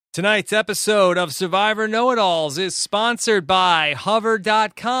Tonight's episode of Survivor Know-It-Alls is sponsored by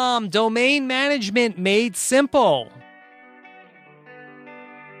Hover.com, domain management made simple.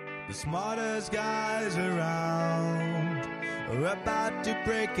 The smartest guys around are about to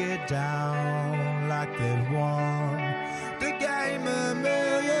break it down like they've won the game a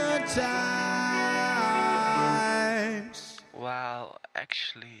million times. Well,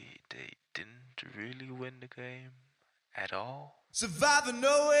 actually, they didn't really win the game at all. Survivor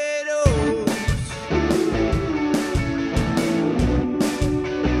Know-It-Alls.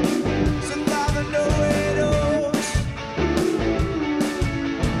 Survivor Know-It-Alls.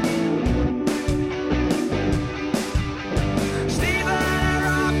 Steven and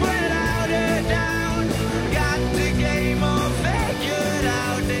Rob without a doubt got the game all figured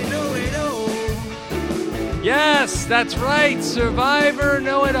out. They know it all. Yes, that's right. Survivor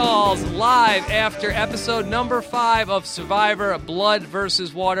Know-It-Alls, live after episode number 5 of Survivor Blood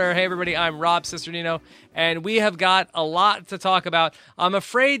versus Water. Hey, everybody, I'm Rob Cisternino, and we have got a lot to talk about. I'm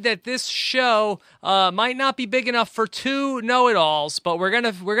afraid that this show might not be big enough for 2 Know-It-Alls, but we're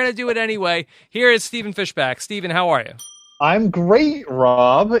gonna do it anyway. Here is Stephen Fishback. Stephen, how are you? I'm great,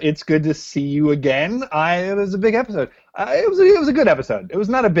 Rob. It's good to see you again. It was a big episode. It was a good episode. It was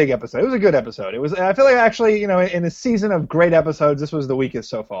not a big episode. It was a good episode. I feel like actually, in a season of great episodes, this was the weakest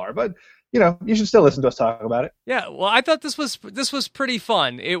so far. But you should still listen to us talk about it. Yeah, well, I thought this was pretty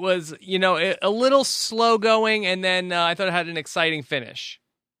fun. It was, a little slow going, and then I thought it had an exciting finish.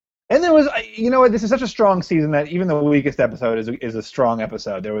 And there was, this is such a strong season that even the weakest episode is a strong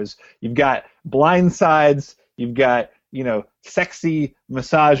episode. You've got blindsides, you've got sexy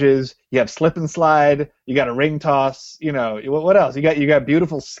massages. You have slip and slide. You got a ring toss. What else? You got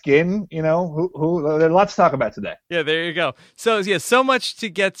beautiful skin. There's lots to talk about today. Yeah, there you go. So yeah, so much to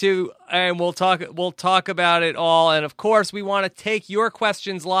get to, and we'll talk about it all. And of course, we want to take your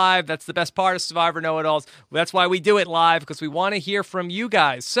questions live. That's the best part of Survivor Know-It-Alls. That's why we do it live, because we want to hear from you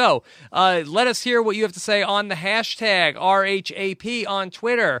guys. So let us hear what you have to say on the hashtag RHAP on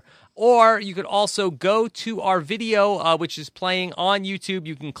Twitter. Or you could also go to our video, which is playing on YouTube.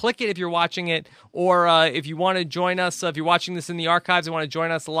 You can click it if you're watching it, or if you want to join us, if you're watching this in the archives and want to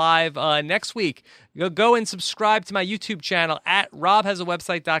join us live next week, go and subscribe to my YouTube channel at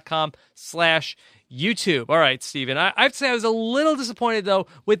robhasawebsite.com/YouTube. All right, Steven, I have to say I was a little disappointed, though,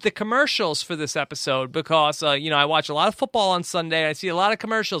 with the commercials for this episode because, I watch a lot of football on Sunday, and I see a lot of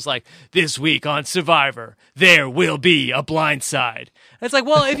commercials like, this week on Survivor, there will be a blindside. And it's like,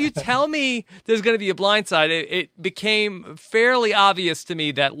 well, if you tell me there's going to be a blindside, it became fairly obvious to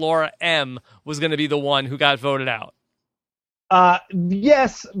me that Laura M. was going to be the one who got voted out.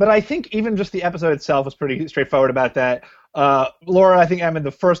 Yes, but I think even just the episode itself was pretty straightforward about that. Laura, I think, in the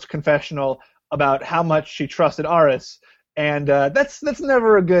first confessional about how much she trusted Aras, and that's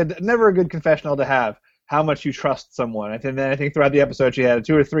never a good confessional to have. How much you trust someone. And then I think throughout the episode she had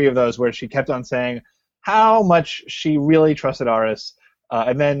 2 or 3 of those where she kept on saying how much she really trusted Aras,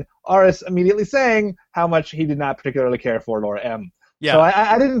 and then Aras immediately saying how much he did not particularly care for Laura M. Yeah. So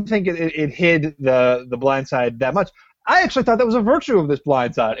I didn't think it hid the blindside that much. I actually thought that was a virtue of this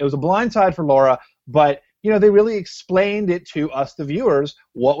blindside. It was a blindside for Laura, but they really explained it to us, the viewers,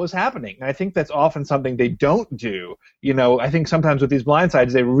 what was happening. And I think that's often something they don't do. I think sometimes with these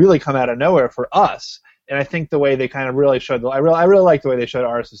blindsides, they really come out of nowhere for us. And I think the way they kind of really showed, I really like the way they showed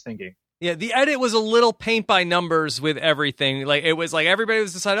Aras' thinking. Yeah, the edit was a little paint by numbers with everything. Like, it was like everybody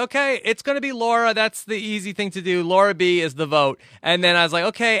was deciding, okay, it's going to be Laura. That's the easy thing to do. Laura B is the vote. And then I was like,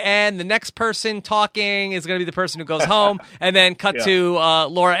 okay, and the next person talking is going to be the person who goes home. And then cut to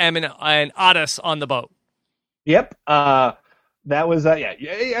Laura M and Aras on the boat. Yep. That was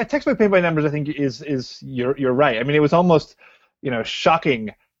textbook paint by numbers. I think is you're right. I mean, it was almost shocking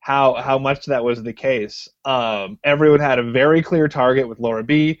how much that was the case. Everyone had a very clear target with Laura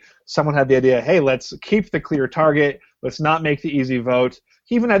B. Someone had the idea, hey, let's keep the clear target. Let's not make the easy vote.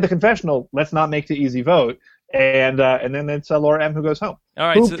 He even had the confessional, let's not make the easy vote. And then it's Laura M. who goes home. All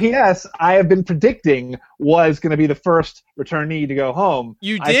right. Who, P.S., I have been predicting was going to be the first returnee to go home.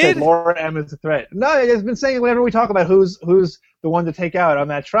 You did? I said Laura M. is a threat. No, I've been saying whenever we talk about who's the one to take out on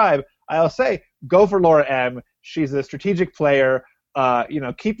that tribe, I'll say go for Laura M. She's a strategic player.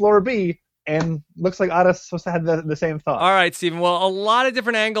 Keep Laura B. And looks like Aras supposed to have the same thought. All right, Stephen. Well, a lot of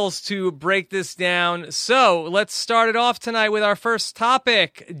different angles to break this down. So let's start it off tonight with our first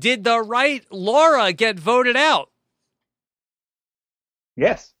topic. Did the right Laura get voted out?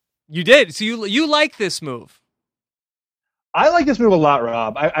 Yes. You did. So you like this move? I like this move a lot,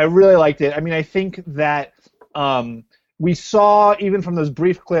 Rob. I really liked it. I mean, I think that we saw, even from those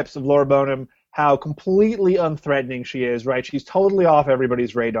brief clips of Laura Boneham, how completely unthreatening she is, right? She's totally off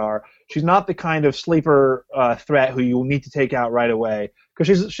everybody's radar. She's not the kind of sleeper threat who you need to take out right away,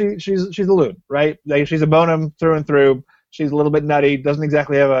 because she's a loon, right? Like, she's a bonum through and through. She's a little bit nutty, doesn't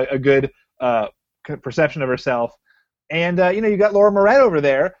exactly have a good perception of herself. And, you got Laura Moret over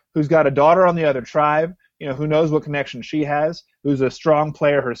there, who's got a daughter on the other tribe, who knows what connection she has, who's a strong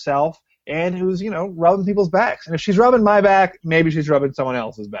player herself, and who's, rubbing people's backs. And if she's rubbing my back, maybe she's rubbing someone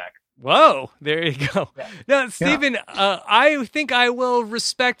else's back. Whoa, there you go. Yeah. Now, Stephen, I think I will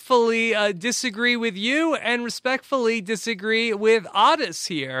respectfully disagree with you and respectfully disagree with Otis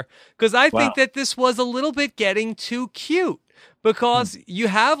here, because I think that this was a little bit getting too cute, because you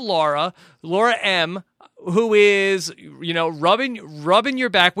have Laura M., who is, rubbing your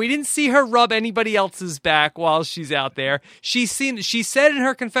back. We didn't see her rub anybody else's back while she's out there. She said in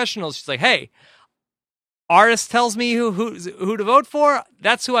her confessionals, she's like, hey, Aris tells me who to vote for.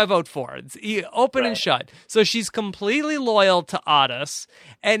 That's who I vote for. It's open and shut. So she's completely loyal to Otis.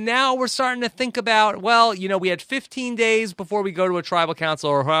 And now we're starting to think about, we had 15 days before we go to a tribal council,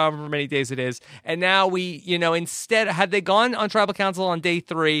 or however many days it is. And now we, instead, had they gone on tribal council on day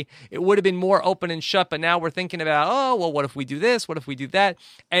 3, it would have been more open and shut. But now we're thinking about, what if we do this? What if we do that?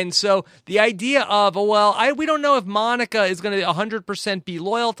 And so the idea of, we don't know if Monica is going to 100% be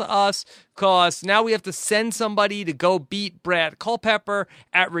loyal to us, because now we have to send somebody to go beat Brad Culpepper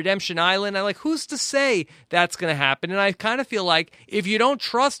at Redemption Island. I'm like, who's to say that's going to happen? And I kind of feel like if you don't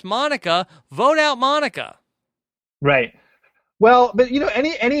trust Monica, vote out Monica. Right. Well, but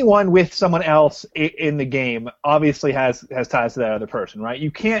anyone with someone else in the game obviously has ties to that other person, right?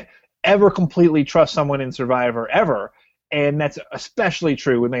 You can't ever completely trust someone in Survivor ever, and that's especially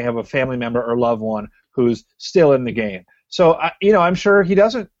true when they have a family member or loved one who's still in the game. So, I'm sure he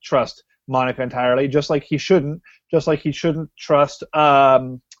doesn't trust Monica entirely, just like he shouldn't trust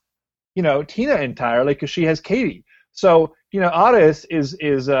Tina entirely, because she has Katie. So Otis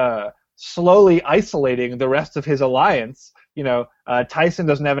is slowly isolating the rest of his alliance. Tyson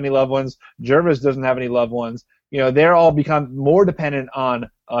doesn't have any loved ones. Gervais doesn't have any loved ones. They're all become more dependent on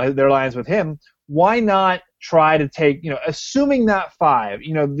their alliance with him. Why not try to take, assuming that 5,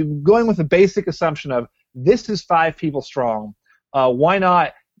 going with the basic assumption of this is 5 people strong. Why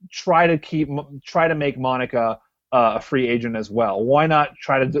not try to make Monica a free agent as well? Why not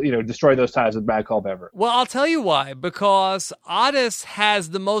try to destroy those ties with Brad Culpepper? Well, I'll tell you why. Because Otis has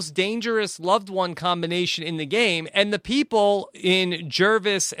the most dangerous loved one combination in the game, and the people in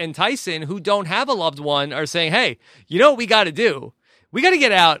Gervais and Tyson who don't have a loved one are saying, hey, you know what we got to do? We got to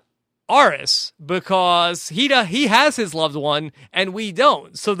get out Aris, because he has his loved one and we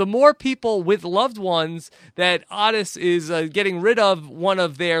don't. So the more people with loved ones that Otis is getting rid of one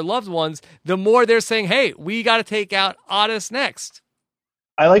of their loved ones, the more they're saying, hey, we got to take out Otis next.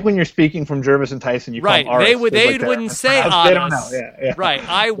 I like when you're speaking from Gervais and Tyson, you call them Aris. They wouldn't say Otis. They don't know. Yeah. Right,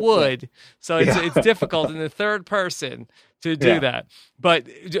 I would. So it's difficult in the third person to do that. But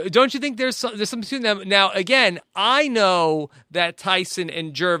don't you think there's something to them? Now, again, I know that Tyson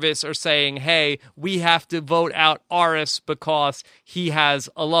and Gervais are saying, hey, we have to vote out Aris because he has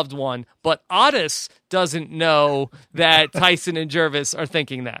a loved one. But Otis doesn't know that Tyson and Gervais are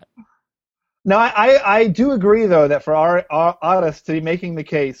thinking that. No, I do agree, though, that for Otis to be making the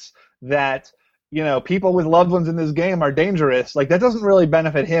case that people with loved ones in this game are dangerous, like, that doesn't really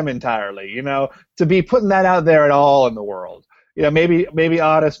benefit him entirely, to be putting that out there at all in the world. Maybe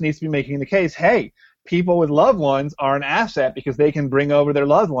Otis needs to be making the case, hey, people with loved ones are an asset because they can bring over their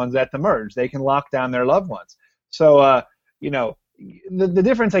loved ones at the merge. They can lock down their loved ones. So, the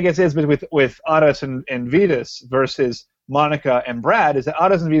difference, I guess, is with Otis and Vytas versus Monica and Brad is that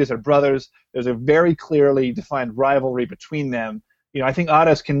Otis and Vytas are brothers. There's a very clearly defined rivalry between them. I think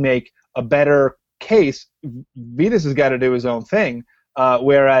Otis can make a better case. Vytas has got to do his own thing,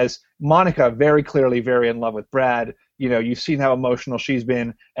 whereas Monica very clearly very in love with Brad. You've seen how emotional she's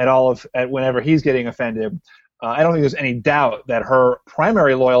been at whenever he's getting offended. I don't think there's any doubt that her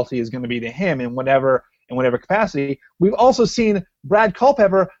primary loyalty is going to be to him in whatever capacity. We've also seen Brad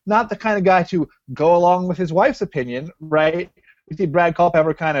Culpepper not the kind of guy to go along with his wife's opinion, right? We see Brad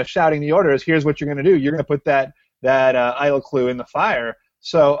Culpepper kind of shouting the orders. Here's what you're going to do. You're going to put that idol clue in the fire.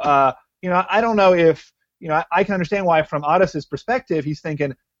 So, I don't know if, I can understand why from Otis's perspective, he's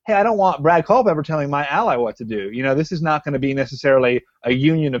thinking, hey, I don't want Brad Culpepper telling my ally what to do. This is not going to be necessarily a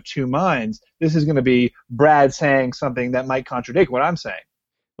union of two minds. This is going to be Brad saying something that might contradict what I'm saying.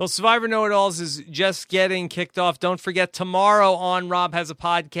 Well, Survivor Know-It-Alls is just getting kicked off. Don't forget, tomorrow on Rob Has a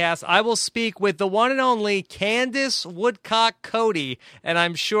Podcast, I will speak with the one and only Candace Woodcock Cody, and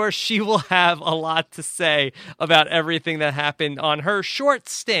I'm sure she will have a lot to say about everything that happened on her short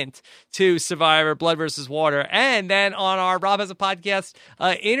stint to Survivor Blood versus Water. And then on our Rob Has a Podcast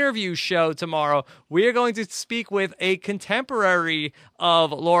interview show tomorrow, we are going to speak with a contemporary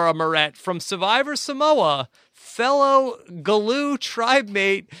of Laura Moret from Survivor Samoa, fellow Galoo tribe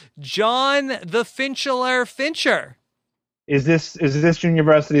mate John the Finchler Fincher. Is this Junior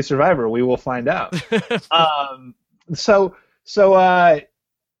Varsity Survivor? We will find out. I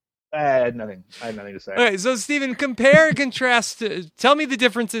had nothing to say. All right, so Stephen, compare and contrast. Tell me the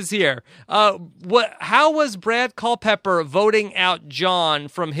differences here. How was Brad Culpepper voting out John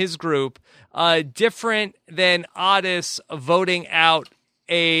from his group different than Otis voting out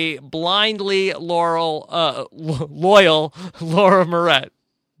a blindly loyal Laura Moret?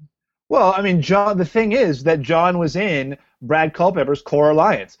 Well, I mean, John. The thing is that John was in Brad Culpepper's core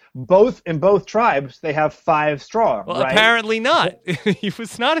alliance. In both tribes, they have 5 strong. Well, right? apparently not. He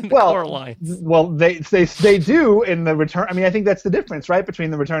was not in the core alliance. Well, they do in the return. I mean, I think that's the difference, right,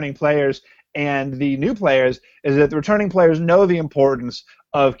 between the returning players and the new players, is that the returning players know the importance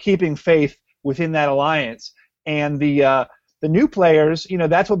of keeping faith within that alliance, and the new players,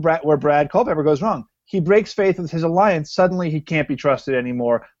 that's where Brad Culpepper goes wrong. He breaks faith with his alliance. Suddenly, he can't be trusted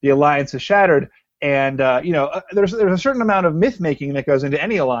anymore. The alliance is shattered. And, there's a certain amount of myth making that goes into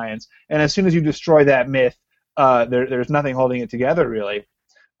any alliance. And as soon as you destroy that myth, there's nothing holding it together, really.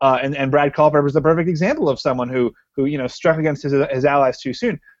 And Brad Culpepper is the perfect example of someone who struck against his allies too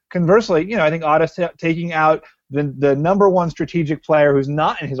soon. Conversely, I think Otis taking out the number one strategic player who's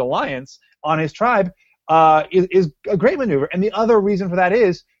not in his alliance on his tribe is a great maneuver. And the other reason for that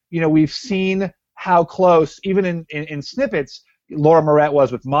is, we've seen how close, even in snippets, Laura Moret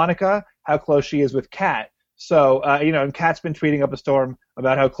was with Monica, how close she is with Kat. So, and Kat's been tweeting up a storm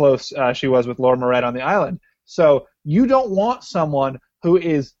about how close she was with Laura Moret on the island. So you don't want someone who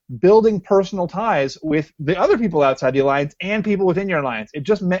is building personal ties with the other people outside the alliance and people within your alliance. It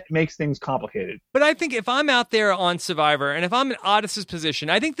just makes things complicated. But I think if I'm out there on Survivor and if I'm in Otis's position,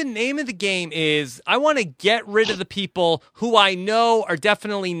 I think the name of the game is I want to get rid of the people who I know are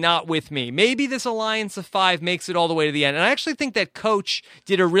definitely not with me. Maybe this alliance of 5 makes it all the way to the end. And I actually think that Coach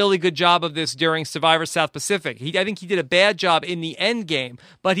did a really good job of this during Survivor South Pacific. I think he did a bad job in the end game.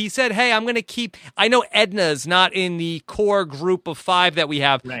 But he said, hey, I'm going to keep... I know Edna's not in the core group of 5 that we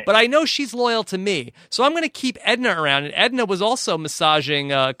have, right, but I know she's loyal to me. So I'm going to keep Edna around. And Edna was also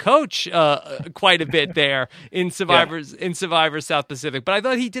massaging Coach quite a bit there in Survivor South Pacific. But I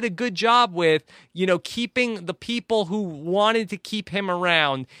thought he did a good job with, keeping the people who wanted to keep him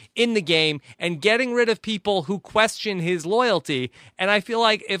around in the game and getting rid of people who question his loyalty. And I feel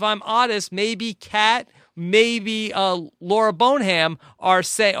like if I'm Otis, maybe Kat, maybe Laura Boneham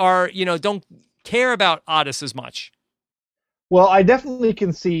don't care about Otis as much. Well, I definitely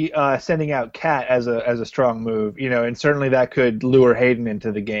can see sending out Kat as a strong move, and certainly that could lure Hayden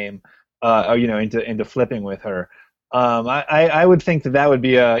into the game, into flipping with her. I would think that would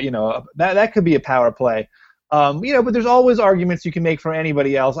be that could be a power play, but there's always arguments you can make for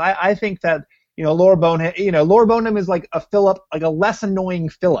anybody else. I think that Laura Boneham is like a Phillip, like a less annoying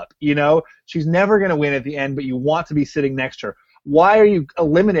Phillip. She's never going to win at the end, but you want to be sitting next to her. Why are you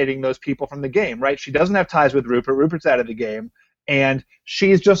eliminating those people from the game, right? She doesn't have ties with Rupert. Rupert's out of the game. And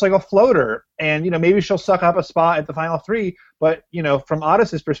she's just like a floater. And, maybe she'll suck up a spot at the final 3. But, from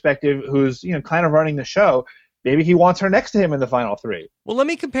Otis's perspective, who's, kind of running the show, maybe he wants her next to him in the final 3. Well, let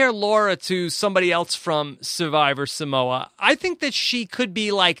me compare Laura to somebody else from Survivor Samoa. I think that she could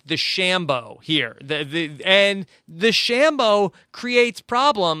be like the Shambo here. And the Shambo creates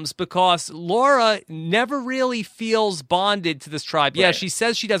problems because Laura never really feels bonded to this tribe. Right. Yeah, she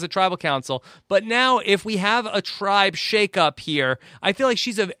says she does a tribal council, but now if we have a tribe shakeup here, I feel like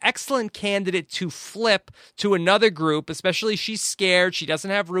she's an excellent candidate to flip to another group, especially she's scared. She doesn't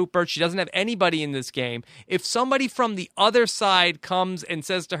have Rupert. She doesn't have anybody in this game. If somebody from the other side comes and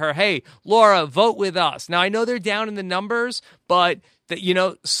says to her, hey, Laura, vote with us. Now, I know they're down in the numbers, but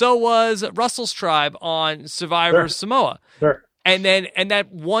so was Russell's tribe on Survivor Samoa. Sure. And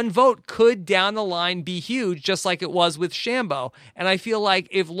that one vote could down the line be huge, just like it was with Shambo. And I feel like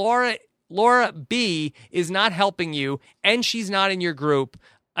if Laura B is not helping you and she's not in your group,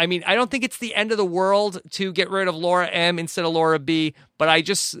 I mean, I don't think it's the end of the world to get rid of Laura M instead of Laura B, but it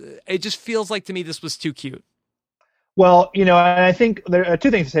just feels like to me this was too cute. Well, and I think there are 2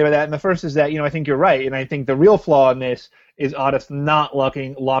 things to say about that. And the first is that, I think you're right. And I think the real flaw in this is Otis not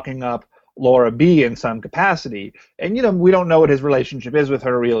locking up Laura B in some capacity. And, we don't know what his relationship is with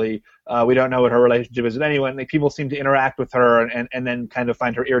her, really. We don't know what her relationship is with anyone. Like, people seem to interact with her and then kind of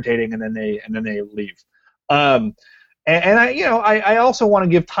find her irritating, and then they leave. And I also want to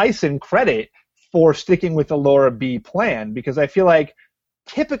give Tyson credit for sticking with the Laura B plan, because I feel like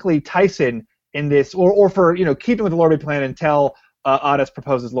typically Tyson in this, or for, keeping with the Laura B plan until Otis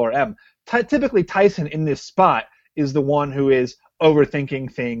proposes Laura M. Typically Tyson in this spot is the one who is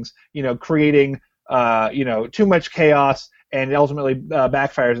overthinking things, creating, too much chaos, and it ultimately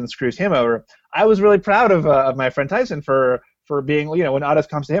backfires and screws him over. I was really proud of my friend Tyson for being, when Otis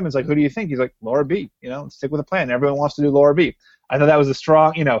comes to him, it's like, who do you think? He's like, Laura B, stick with the plan. Everyone wants to do Laura B. I thought that was a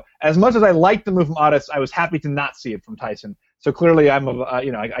strong, as much as I liked the move from Otis, I was happy to not see it from Tyson. So clearly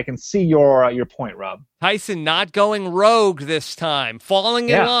I can see your point, Rob. Tyson not going rogue this time, falling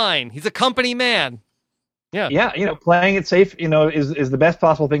in line. He's a company man. Yeah. Yeah, playing it safe, is the best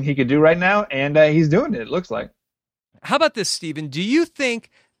possible thing he could do right now, and he's doing it looks like. How about this, Stephen? Do you think,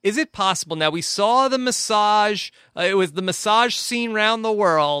 is it possible? Now, we saw the massage. It was the massage scene around the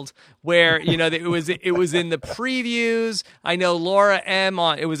world where, it was in the previews. I know Laura M.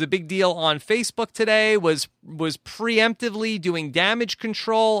 It was a big deal on Facebook today, was preemptively doing damage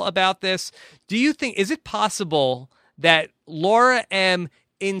control about this. Do you think, is it possible that Laura M.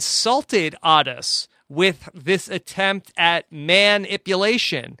 insulted Otis with this attempt at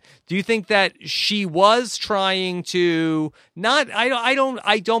manipulation? Do you think that she was trying to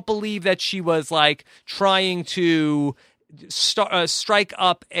I don't believe that she was like trying to strike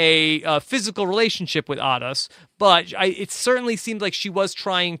up a physical relationship with Otis, but it certainly seemed like she was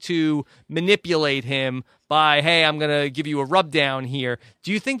trying to manipulate him by, hey, I'm going to give you a rub down here.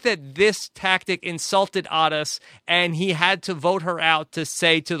 Do you think that this tactic insulted Otis and he had to vote her out to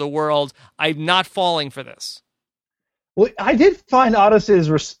say to the world, I'm not falling for this? Well, I did find Otis's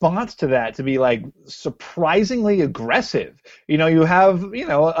response to that to be like surprisingly aggressive. You have,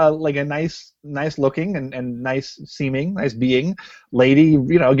 like a nice looking and nice seeming, nice being lady,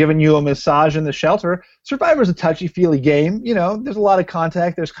 giving you a massage in the shelter. Survivor's a touchy-feely game. There's a lot of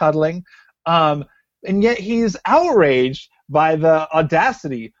contact, there's cuddling. And yet he's outraged by the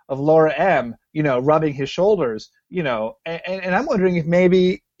audacity of Laura M., rubbing his shoulders, and I'm wondering if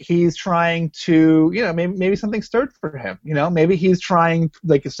maybe he's trying to, maybe something stirred for him, maybe he's trying,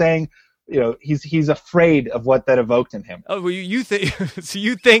 like saying, he's afraid of what that evoked in him. Oh, well, you think so?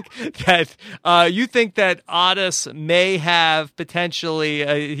 You think that Otis may have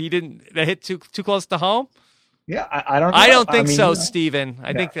potentially he didn't hit too close to home? Yeah, I don't know. I don't think so, Stephen.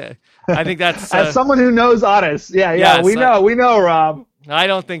 I think that's as someone who knows Otis. Yes, we know, Rob.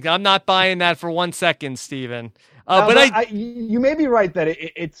 I'm not buying that for 1 second, Stephen. You may be right that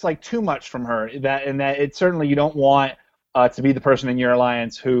it's like too much from her. That it certainly you don't want to be the person in your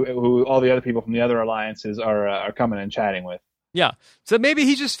alliance who all the other people from the other alliances are coming and chatting with. Yeah, so maybe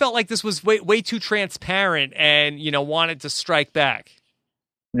he just felt like this was way too transparent and wanted to strike back.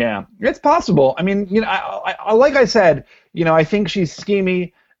 Yeah, it's possible. I mean, I like I said, I think she's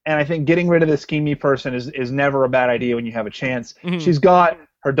schemy, and I think getting rid of the schemy person is never a bad idea when you have a chance. Mm-hmm. She's got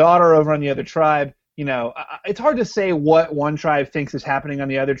her daughter over on the other tribe. It's hard to say what one tribe thinks is happening on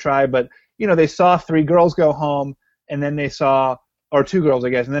the other tribe, but they saw 3 girls go home, and then they saw, or 2 girls, I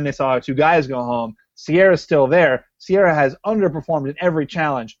guess, and then they saw 2 guys go home. Sierra's still there. Sierra has underperformed in every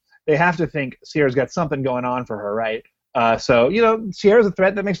challenge. They have to think Sierra's got something going on for her, right? So Sierra's a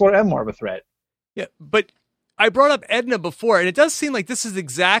threat that makes Laura M more of a threat. Yeah, but I brought up Edna before, and it does seem like this is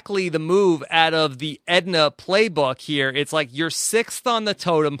exactly the move out of the Edna playbook here. It's like you're 6th on the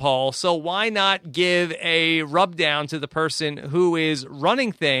totem pole, so why not give a rub down to the person who is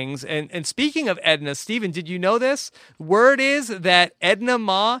running things? And speaking of Edna, Stephen, did you know this? Word is that Edna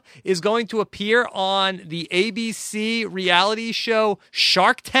Ma is going to appear on the ABC reality show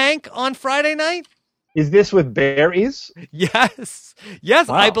Shark Tank on Friday night. Is this with Bear Ease? Yes. Wow.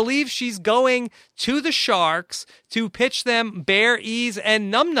 I believe she's going to the Sharks to pitch them Bear Ease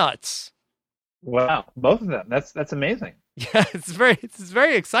and Numbnuts. Wow, both of them. That's amazing. Yeah, it's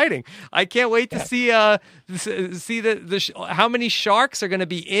very exciting. I can't wait to see how many sharks are going to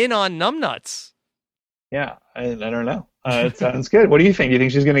be in on Numbnuts. Yeah, I don't know. It sounds good. What do you think? Do you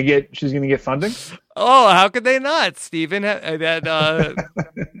think she's gonna get funding? Oh, how could they not, Stephen? I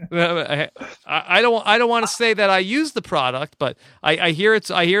don't want to say that I use the product, but I hear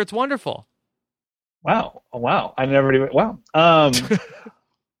it's wonderful. Wow. I never even. Wow.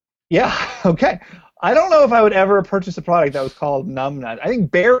 Yeah. Okay. I don't know if I would ever purchase a product that was called Numbnut. I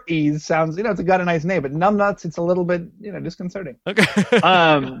think Bear Ease sounds, it's got a nice name, but Numbnuts, it's a little bit, disconcerting. Okay.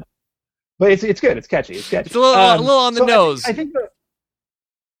 But it's good. It's catchy. It's a little on the nose. I think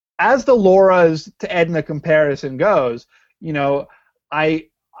as the Laura's to Edna comparison goes,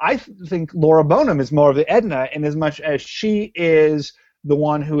 I think Laura Boneham is more of the Edna in as much as she is the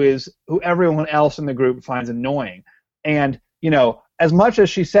one who everyone else in the group finds annoying. And, as much as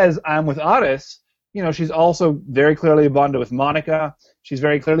she says, I'm with Otis, she's also very clearly bonded with Monica. She's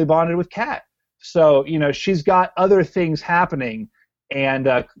very clearly bonded with Kat. So, she's got other things happening. And,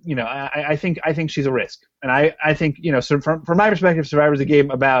 I think she's a risk. And I think, so from my perspective, Survivor's a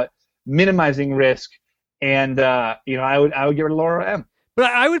game about minimizing risk. And, I would give it to Laura M. But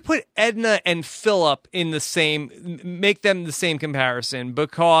I would put Edna and Phillip make them the same comparison,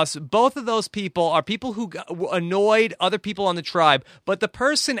 because both of those people are people who annoyed other people on the tribe, but the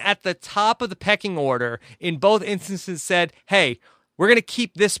person at the top of the pecking order in both instances said, hey, we're going to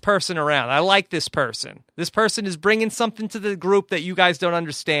keep this person around. I like this person. This person is bringing something to the group that you guys don't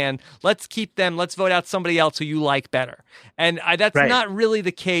understand. Let's keep them. Let's vote out somebody else who you like better. And that's not really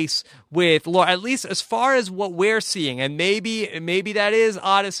the case with Laura, at least as far as what we're seeing. And maybe that is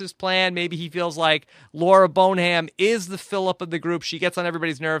Otis's plan. Maybe he feels like Laura Boneham is the Phillip of the group. She gets on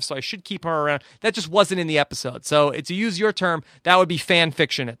everybody's nerves, so I should keep her around. That just wasn't in the episode. So to use your term, that would be fan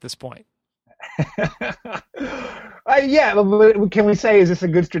fiction at this point. Yeah, but can we say, is this a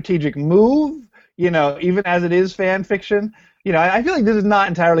good strategic move? Even as it is fan fiction. I feel like this is not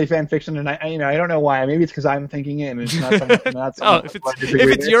entirely fan fiction, and I don't know why. Maybe it's because I'm thinking it, and it's not. If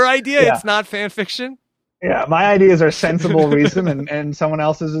it's your idea, it's not fan fiction. Yeah, my ideas are sensible reason, and someone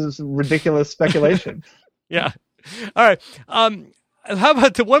else's is ridiculous speculation. Yeah. All right. How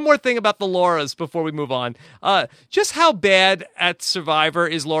about one more thing about the Lauras before we move on? Just how bad at Survivor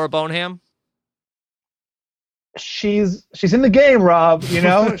is Laura Boneham? She's in the game, Rob.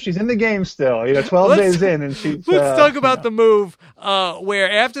 She's in the game still. 12 days in, and she's. Let's talk about the move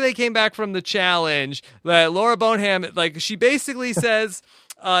where after they came back from the challenge, Laura Boneham, she basically says,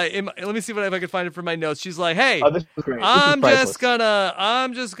 let me see if I can find it from my notes. She's like, "Hey, I'm just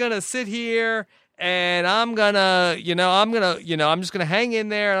gonna sit here." And I'm just gonna hang in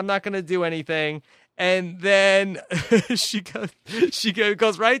there, and I'm not gonna do anything. And then she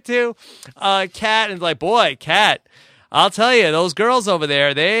goes right to Kat and is like, boy, Kat, I'll tell you, those girls over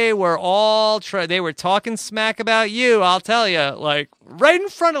there, they were all they were talking smack about you. I'll tell you, right in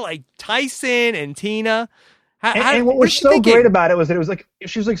front of Tyson and Tina. And what was so great about it was that it was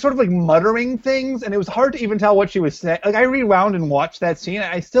she was sort of muttering things, and it was hard to even tell what she was saying. I rewound and watched that scene,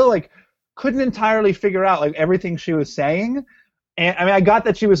 and I still couldn't entirely figure out everything she was saying. And I got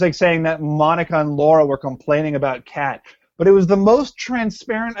that she was saying that Monica and Laura were complaining about Kat, but it was the most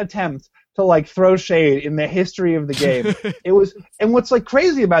transparent attempt to throw shade in the history of the game. It was, and what's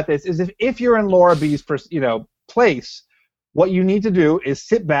crazy about this is if you're in Laura B's place, what you need to do is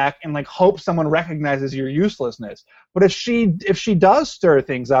sit back and hope someone recognizes your uselessness. But if she does stir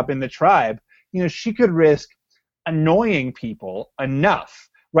things up in the tribe, she could risk annoying people enough.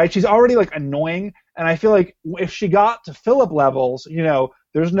 Right, she's already annoying, and I feel like if she got to Phillip levels,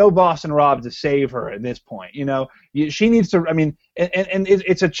 there's no Boston Rob to save her at this point. She needs to. and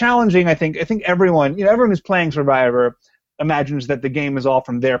it's a challenging. I think everyone, everyone who's playing Survivor imagines that the game is all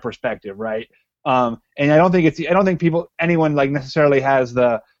from their perspective, right? And I don't think anyone necessarily has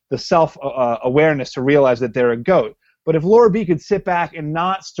the self awareness to realize that they're a goat. But if Laura B could sit back and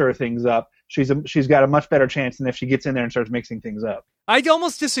not stir things up, she's got a much better chance than if she gets in there and starts mixing things up. I'd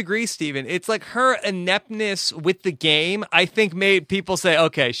almost disagree, Steven. It's her ineptness with the game, I think, made people say,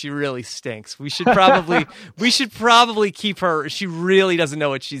 okay, she really stinks. We should probably keep her. She really doesn't know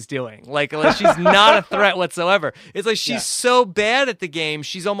what she's doing. She's not a threat whatsoever. It's she's so bad at the game,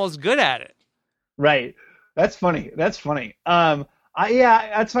 she's almost good at it. Right. That's funny. That's funny. That's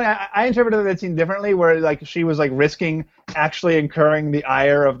funny. I interpreted that scene differently, where she was risking actually incurring the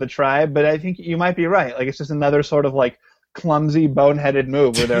ire of the tribe. But I think you might be right. It's just another sort of clumsy, boneheaded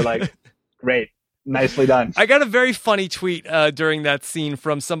move where they're great, nicely done. I got a very funny tweet during that scene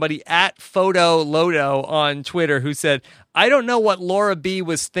from somebody at Photo Lodo on Twitter who said, "I don't know what Laura B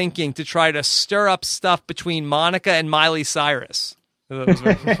was thinking to try to stir up stuff between Monica and Miley Cyrus." That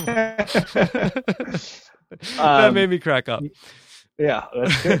made me crack up. Yeah,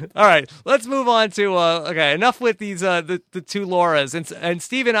 that's good. All right, let's move on to enough with these the two Lauras. And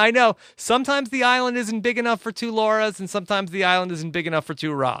Steven, I know sometimes the island isn't big enough for two Lauras, and sometimes the island isn't big enough for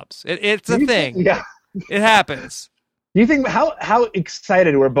two Robs. It's a thing. Yeah, it happens. Do you think how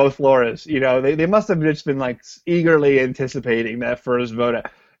excited were both Lauras? They must have just been eagerly anticipating that first vote.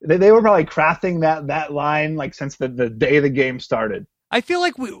 They were probably crafting that line since the day the game started. I feel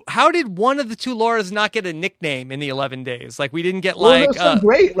like how did one of the two Lauras not get a nickname in the 11 days? Like we didn't get Well, like it was so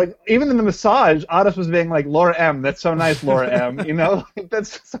great. Like even in the massage, Otis was being like Laura M. That's so nice, Laura M. You know,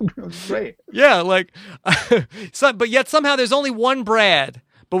 that's so great. Yeah, like, but yet somehow there's only one Brad,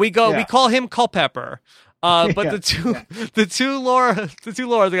 but we call him Culpepper. But the two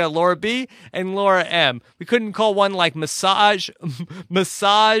Lauras, we got Laura B and Laura M. We couldn't call one like massage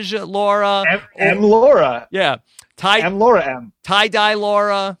Laura. M Laura. Yeah. M Laura M. Tie-dye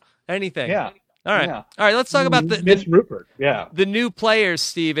Laura. Anything. Yeah. All right. Yeah. All right. Let's talk about Miss Rupert. Yeah. The new players,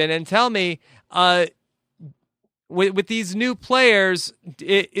 Steven, and tell me, with these new players,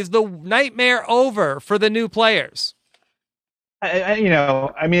 is the nightmare over for the new players?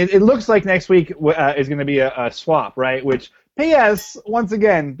 It looks like next week is going to be a swap, right? Which, P.S. Once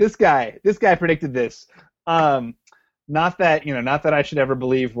again, this guy predicted this. Not that I should ever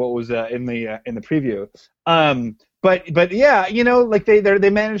believe what was in the preview. But yeah, like they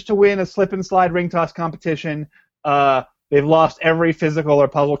managed to win a slip and slide ring toss competition. They've lost every physical or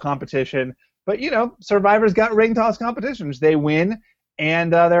puzzle competition. But Survivor's got ring toss competitions. They win.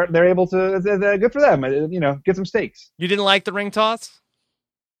 And they're able to. They're good for them. Get some stakes. You didn't like the ring toss?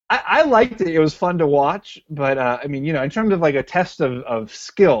 I liked it. It was fun to watch, but in terms of like a test of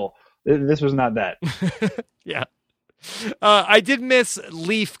skill, this was not that. Yeah. I did miss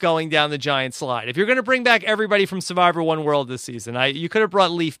Leaf going down the giant slide. If you're going to bring back everybody from Survivor One World this season, you could have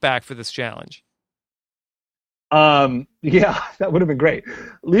brought Leaf back for this challenge. Yeah, that would have been great.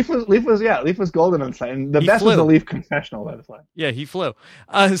 Leaf was golden on the slide, and the best was the Leaf confessional by the slide. Yeah, he flew.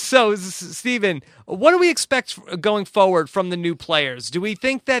 So, Steven, what do we expect going forward from the new players? Do we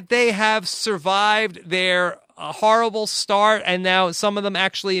think that they have survived their horrible start, and now some of them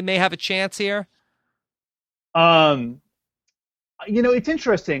actually may have a chance here? It's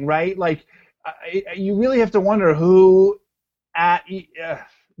interesting, right? Like, you really have to wonder who.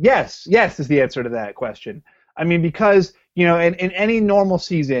 Yes is the answer to that question. I mean, because, in any normal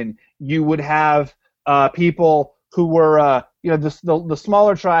season, you would have people who were, the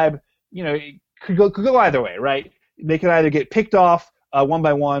smaller tribe, could go either way, right? They could either get picked off one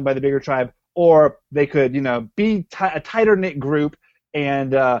by one by the bigger tribe, or they could, be a tighter-knit group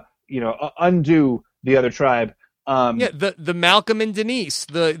and, undo the other tribe. The Malcolm and Denise,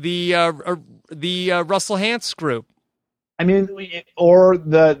 the Russell Hantz group. I mean, or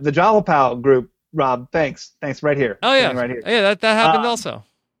the Jalapal group. Rob, thanks, right here. Oh yeah, right here. Yeah, that happened also.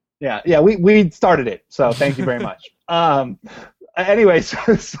 Yeah, we started it, so thank you very much. Anyway,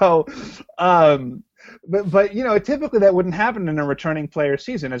 but typically that wouldn't happen in a returning player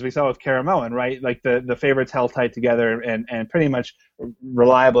season, as we saw with Caramoan, right? Like the favorites held tight together and pretty much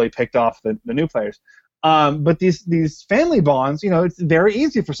reliably picked off the new players. But these family bonds, it's very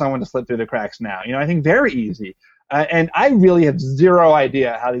easy for someone to slip through the cracks now. I think very easy. And I really have zero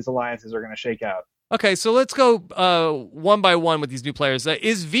idea how these alliances are going to shake out. Okay, so let's go one by one with these new players.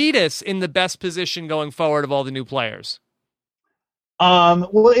 Is Vytas in the best position going forward of all the new players?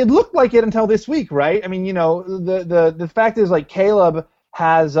 Well, it looked like it until this week, right? I mean, the fact is, like, Caleb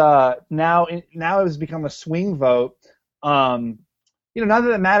has now has become a swing vote. Not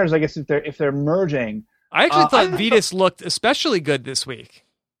that it matters, I guess, if they're merging. I actually thought Vytas looked especially good this week.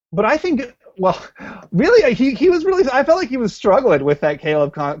 But I think. Well, really, he was really. I felt like he was struggling with that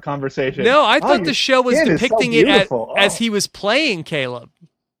Caleb conversation. No, I thought the show was depicting it as he was playing Caleb.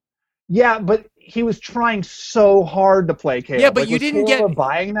 Yeah, but he was trying so hard to play Caleb. Yeah, but you didn't get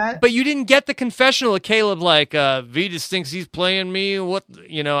buying that. But you didn't get the confessional of Caleb like Vytas thinks he's playing me. What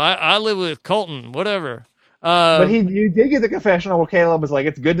I live with Colton, whatever. But you did get the confessional where Caleb was like,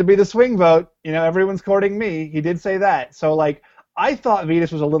 "It's good to be the swing vote. Everyone's courting me." He did say that. So like. I thought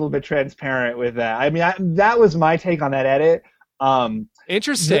Vytas was a little bit transparent with that. I mean, that was my take on that edit.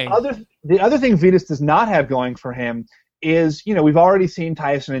 Interesting. The other thing Vytas does not have going for him is, we've already seen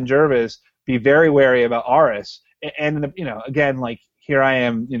Tyson and Jervis be very wary about Aras. And, again, like, here I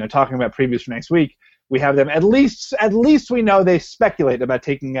am, talking about previews for next week. We have them, at least we know they speculate about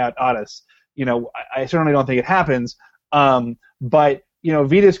taking out Aras. I certainly don't think it happens. But,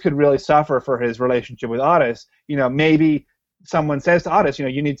 Vytas could really suffer for his relationship with Aras. Maybe someone says to Aras,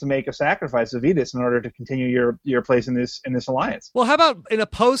 you need to make a sacrifice of Vytas in order to continue your place in this alliance. Well, how about in a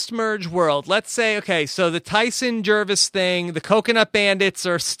post-merge world? Let's say, okay, so the Tyson Jervis thing, the Coconut Bandits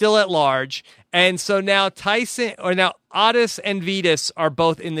are still at large, and so now Aras and Vytas are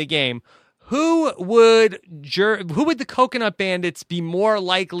both in the game. Who would the Coconut Bandits be more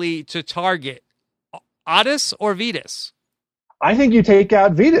likely to target, Aras or Vytas? I think you take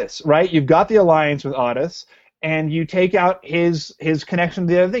out Vytas, right? You've got the alliance with Aras. and you take out his connection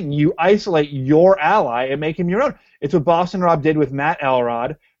to the other thing. You isolate your ally and make him your own. It's what Boston Rob did with Matt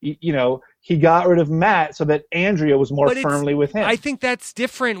Elrod. He got rid of Matt so that Andrea was more firmly with him. I think that's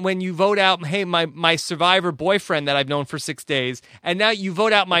different when you vote out, hey, my Survivor boyfriend that I've known for 6 days, and now you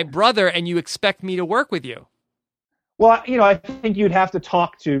vote out my brother and you expect me to work with you. Well, I think you'd have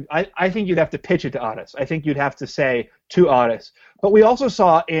to I think you'd have to pitch it to Otis. I think you'd have to say to Otis. But we also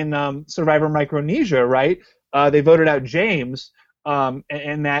saw in Survivor Micronesia, right? They voted out James,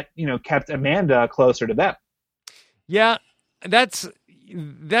 and that, kept Amanda closer to them. Yeah, that's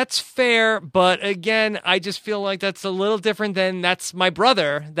fair, but again, I just feel like that's a little different than that's my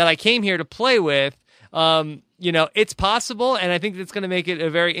brother that I came here to play with. It's possible, and I think that's going to make it a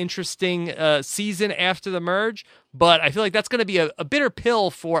very interesting season after the merge, but I feel like that's going to be a bitter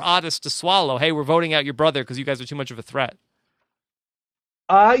pill for Otis to swallow. Hey, we're voting out your brother because you guys are too much of a threat.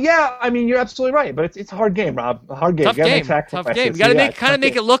 Yeah, I mean, you're absolutely right, but it's a hard game, Rob. A hard game. Tough game. You got to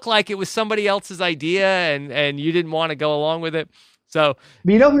make it look like it was somebody else's idea, and you didn't want to go along with it. So,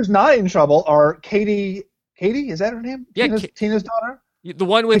 but who's not in trouble are Katie. Katie, is that her name? Yeah, Tina's daughter. The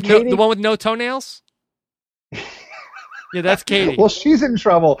one with no toenails. Yeah, that's Katie. Well, she's in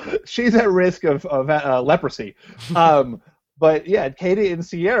trouble. She's at risk of leprosy. But yeah, Katie and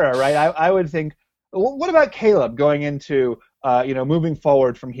Sierra, right? I would think. What about Caleb going into moving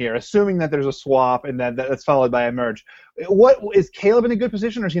forward from here, assuming that there's a swap and that's followed by a merge? What is Caleb in a good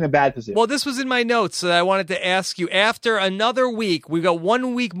position or is he in a bad position? Well, this was in my notes, so I wanted to ask you. After another week, we got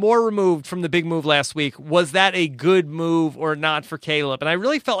 1 week more removed from the big move last week. Was that a good move or not for Caleb? And I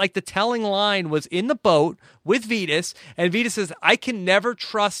really felt like the telling line was in the boat with Vytas, and Vytas says, I can never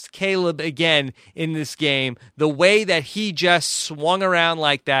trust Caleb again in this game. The way that he just swung around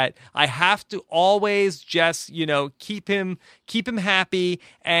like that, I have to always just, keep him happy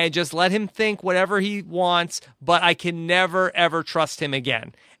and just let him think whatever he wants, but I can never, ever trust him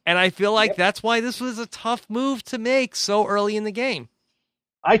again. And I feel like that's why this was a tough move to make so early in the game.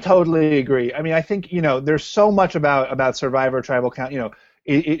 I totally agree. I mean, I think, there's so much about Survivor Tribal Count,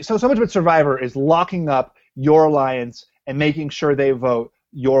 so much about Survivor is locking up your alliance and making sure they vote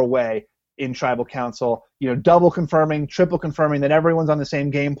your way in Tribal Council, double confirming, triple confirming that everyone's on the same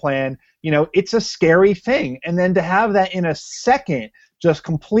game plan. It's a scary thing. And then to have that in a second just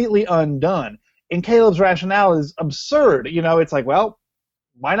completely undone. And Caleb's rationale is absurd. It's like, well,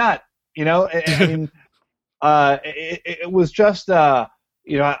 why not? I mean, it was just, I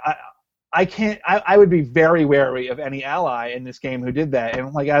would be very wary of any ally in this game who did that.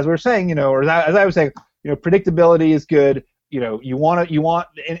 And like, as we were saying, or as I was saying, predictability is good. You want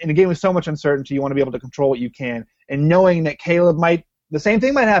in a game with so much uncertainty, you want to be able to control what you can. And knowing that Caleb the same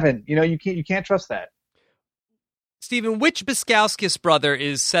thing might happen. You can't trust that. Steven, which Biskauskas brother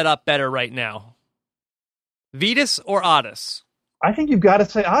is set up better right now? Vytas or Otis? I think you've got to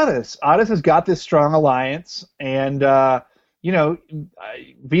say Otis. Otis has got this strong alliance, and Vytas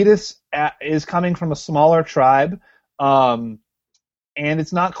is coming from a smaller tribe, and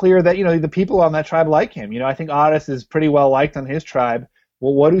it's not clear that the people on that tribe like him. I think Otis is pretty well liked on his tribe.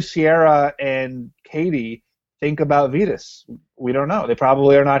 Well, what do Sierra and Katie think about Vytas? We don't know. They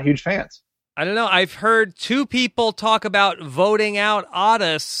probably are not huge fans. I don't know. I've heard 2 people talk about voting out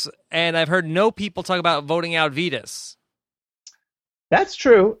Otis, and I've heard no people talk about voting out Vytas. That's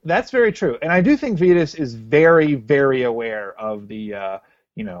true. That's very true. And I do think Vytas is very, very aware of the,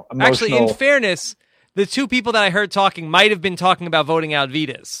 emotional... Actually, in fairness, the 2 people that I heard talking might have been talking about voting out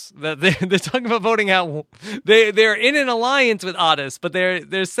Vytas. They're talking about voting out... They're in an alliance with Otis, but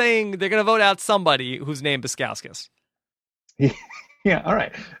they're saying they're going to vote out somebody who's named Biskauskas. Yeah, all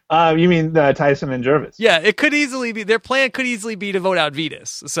right. You mean Tyson and Jervis? Yeah, it could easily be. Their plan could easily be to vote out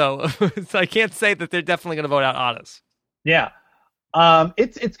Vytas. So I can't say that they're definitely going to vote out Otis. Yeah.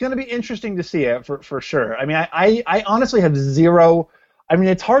 It's going to be interesting to see it for sure. I mean, I honestly have zero. I mean,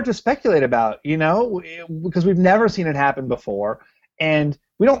 it's hard to speculate about, because we've never seen it happen before, and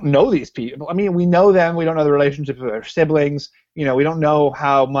we don't know these people. I mean, we know them. We don't know the relationships with their siblings. We don't know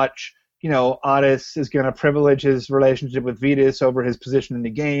how much Otis is going to privilege his relationship with Vytas over his position in the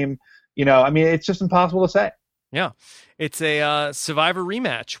game. I mean, it's just impossible to say. Yeah, it's a Survivor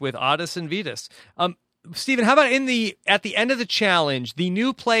rematch with Otis and Vytas. Steven, how about at the end of the challenge, the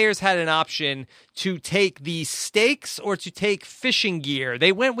new players had an option to take the stakes or to take fishing gear.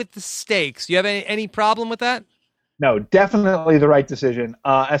 They went with the stakes. Do you have any problem with that? No, definitely the right decision.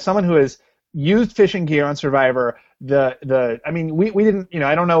 As someone who has used fishing gear on Survivor, I mean, we didn't,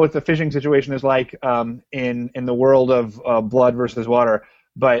 I don't know what the fishing situation is like in the world of blood versus water,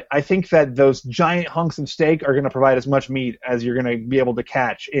 but I think that those giant hunks of steak are going to provide as much meat as you're going to be able to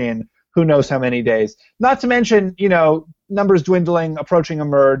catch in who knows how many days. Not to mention, numbers dwindling, approaching a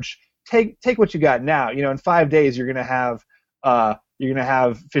merge. Take what you got now. In 5 days you're gonna have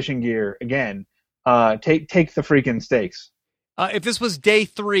fishing gear again. Take the freaking stakes. If this was day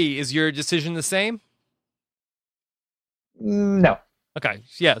 3, is your decision the same? No. Okay,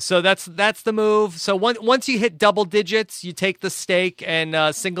 yeah. So that's the move. So once you hit double digits, you take the stake,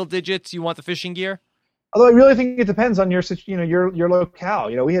 and single digits, you want the fishing gear. Although I really think it depends on your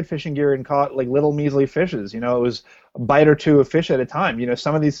locale. We had fishing gear and caught like little measly fishes. It was a bite or two of fish at a time.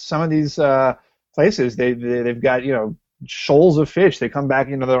 Some of these places they've got shoals of fish. They come back,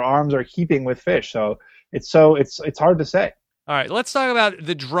 their arms are heaping with fish. So it's hard to say. All right, let's talk about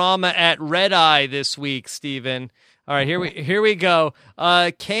the drama at Red Eye this week, Stephen. All right, here we go.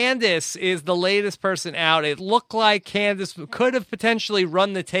 Candace is the latest person out. It looked like Candace could have potentially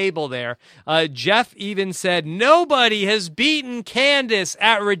run the table there. Jeff even said nobody has beaten Candace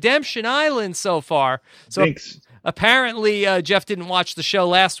at Redemption Island so far. So Thanks. Apparently Jeff didn't watch the show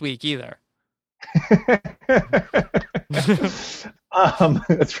last week either.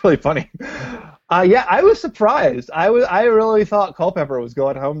 That's really funny. Yeah, I was surprised. I really thought Culpepper was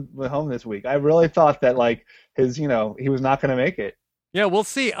going home this week. I really thought that he was not going to make it. Yeah, we'll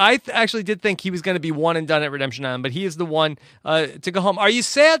see. I actually did think he was going to be one and done at Redemption Island, but he is the one to go home. Are you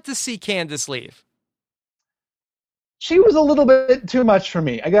sad to see Candace leave? She was a little bit too much for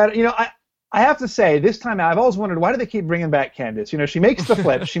me. I have to say, this time out, I've always wondered, why do they keep bringing back Candace? She makes the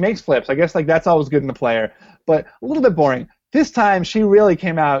flips. She makes flips. I guess that's always good in a player, but a little bit boring. This time, she really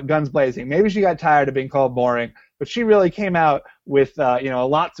came out guns blazing. Maybe she got tired of being called boring, but she really came out with a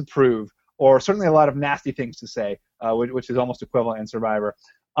lot to prove, or certainly a lot of nasty things to say, which is almost equivalent in Survivor.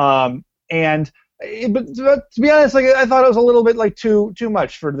 But to be honest, I thought it was a little bit too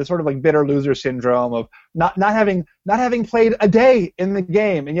much for the sort of bitter loser syndrome of not having played a day in the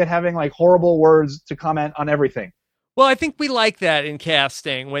game and yet having horrible words to comment on everything. Well, I think we like that in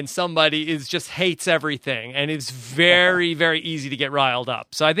casting when somebody just hates everything and it's very, very easy to get riled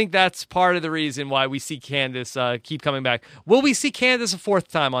up. So I think that's part of the reason why we see Candace keep coming back. Will we see Candace a 4th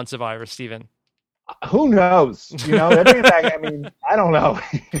time on Survivor, Stephen? Who knows? They're bringing back, I don't know.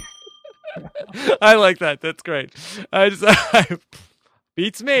 I like that. That's great.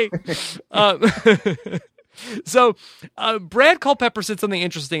 Beats me. So Brad Culpepper said something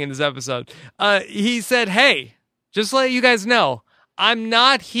interesting in this episode. He said, hey, just to let you guys know, I'm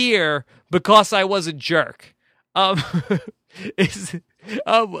not here because I was a jerk. Did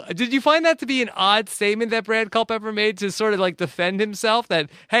you find that to be an odd statement that Brad Culpepper made to sort of defend himself? That,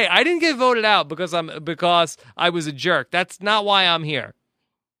 hey, I didn't get voted out because I was a jerk. That's not why I'm here.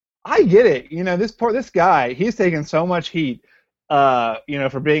 I get it. This guy, he's taken so much heat,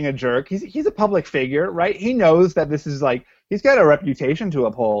 for being a jerk. He's a public figure, right? He knows that this is he's got a reputation to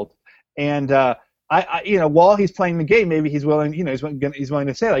uphold, and while he's playing the game, maybe he's willing, he's willing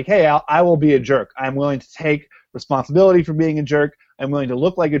to say hey, I will be a jerk. I'm willing to take responsibility for being a jerk. I'm willing to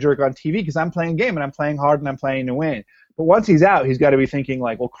look like a jerk on TV because I'm playing a game and I'm playing hard and I'm playing to win. But once he's out, he's got to be thinking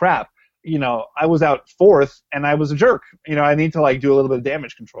well, crap. I was out 4th and I was a jerk. I need to do a little bit of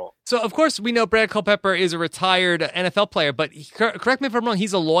damage control. So of course we know Brad Culpepper is a retired NFL player, but correct me if I'm wrong.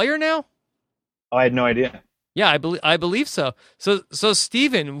 He's a lawyer now. Oh, I had no idea. Yeah, I believe so. So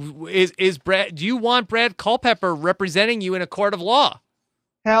Stephen, is Brad? Do you want Brad Culpepper representing you in a court of law?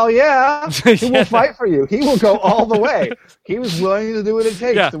 Hell yeah. He will fight for you. He will go all the way. He was willing to do what it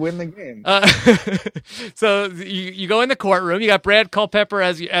takes to win the game. So you go in the courtroom. You got Brad Culpepper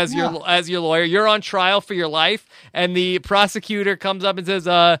as your lawyer. You're on trial for your life, and the prosecutor comes up and says,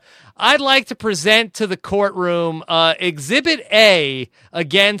 "I'd like to present to the courtroom Exhibit A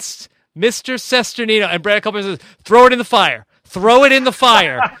against Mr. Sesternino." And Brad Culpepper says, "Throw it in the fire. Throw it in the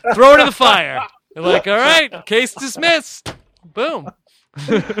fire. Throw it in the fire." They're like, "All right, case dismissed." Boom.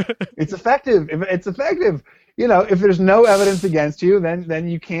 It's effective. It's effective. If there's no evidence against you, then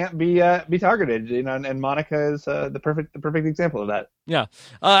you can't be targeted. And Monica is the perfect example of that. Yeah.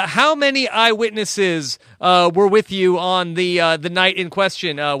 How many eyewitnesses were with you on the night in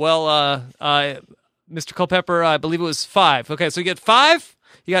question? Mr. Culpepper, I believe it was 5. Okay, so you get 5.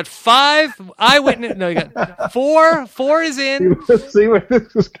 You got 5 eyewitness. No, you got 4. 4 is in. See where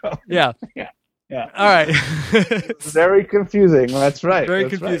this was going. Yeah. Yeah. All right. Very confusing. That's right. Very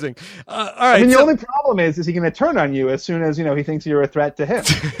That's confusing. Right. All right. The only problem is he going to turn on you as soon as he thinks you're a threat to him?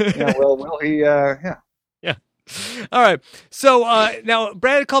 Will he? Yeah. Yeah. All right. So now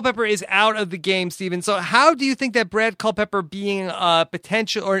Brad Culpepper is out of the game, Stephen. So how do you think that Brad Culpepper being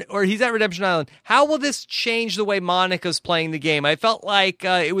potential, or he's at Redemption Island, how will this change the way Monica's playing the game? I felt like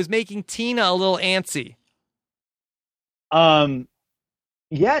it was making Tina a little antsy.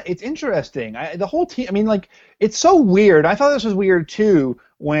 Yeah, it's interesting. The whole team. I mean, like, it's so weird. I thought this was weird too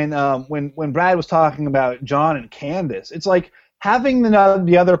when Brad was talking about John and Candace. It's like having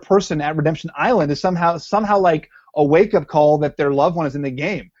the other person at Redemption Island is somehow like a wake up call that their loved one is in the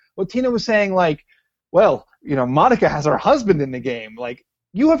game. Well, Tina was saying like, well, Monica has her husband in the game. Like,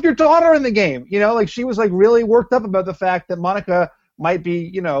 you have your daughter in the game. Like she was like really worked up about the fact that Monica might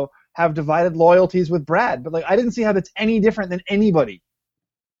be, have divided loyalties with Brad. But like, I didn't see how that's any different than anybody.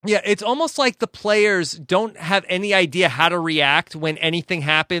 Yeah, it's almost like the players don't have any idea how to react when anything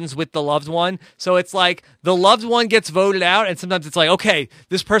happens with the loved one. So it's like the loved one gets voted out, and sometimes it's like, okay,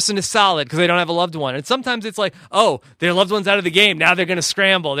 this person is solid because they don't have a loved one. And sometimes it's like, oh, their loved one's out of the game. Now they're going to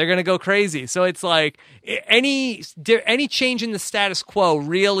scramble. They're going to go crazy. So it's like any change in the status quo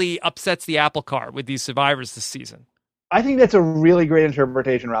really upsets the apple cart with these survivors this season. I think that's a really great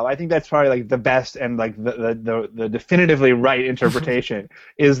interpretation, Rob. I think that's probably like the best and like the definitively right interpretation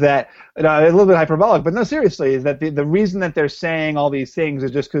is that a little bit hyperbolic, but no, seriously, is that the reason that they're saying all these things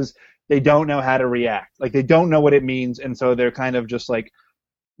is just because they don't know how to react. Like they don't know what it means, and so they're kind of just like,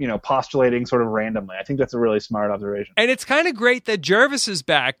 postulating sort of randomly. I think that's a really smart observation. And it's kind of great that Jervis is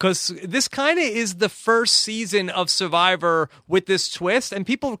back because this kind of is the first season of Survivor with this twist, and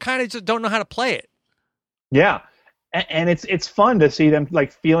people kind of just don't know how to play it. Yeah. And it's fun to see them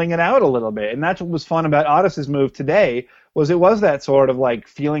like feeling it out a little bit, and that's what was fun about Otis's move today. Was that sort of like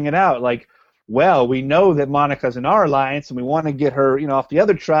feeling it out, like, well, we know that Monica's in our alliance, and we want to get her, off the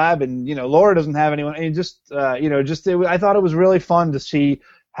other tribe, and Laura doesn't have anyone. And I thought it was really fun to see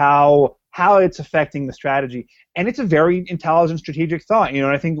how it's affecting the strategy, and it's a very intelligent strategic thought. And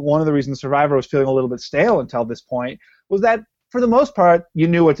I think one of the reasons Survivor was feeling a little bit stale until this point was that for the most part you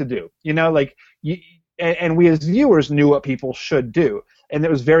knew what to do. And we as viewers knew what people should do, and it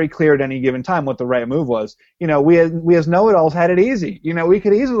was very clear at any given time what the right move was. We as know-it-alls had it easy. We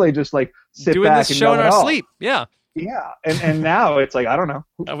could easily just like sit doing back this and show in our all. sleep. Yeah. And now it's like I don't know.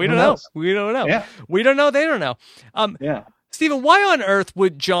 We don't know. We don't know. Yeah. We don't know. They don't know. Yeah. Stephen, why on earth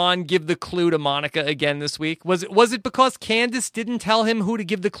would John give the clue to Monica again this week? Was it because Candace didn't tell him who to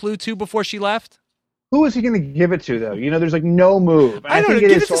give the clue to before she left? Who is he going to give it to, though? There's like no move. I don't know.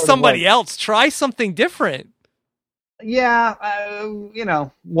 Give it to somebody else. Try something different. Yeah,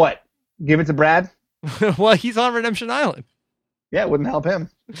 what? Give it to Brad? Well, he's on Redemption Island. Yeah, it wouldn't help him.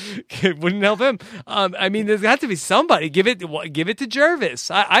 It wouldn't help him. I mean, there's got to be somebody. Give it to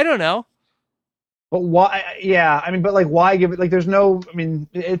Jervis. I don't know. But why? Yeah, I mean, but like, why give it? Like, there's no. I mean,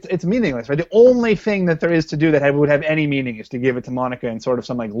 it's meaningless, right? The only thing that there is to do that would have any meaning is to give it to Monica in sort of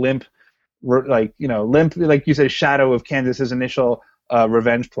some like limp, like you said, shadow of Candace's initial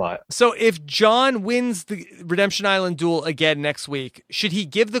revenge plot. So if John wins the Redemption Island duel again next week, should he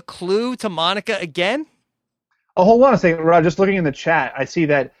give the clue to Monica again? Oh, hold on a second, Rod. Just looking in the chat, I see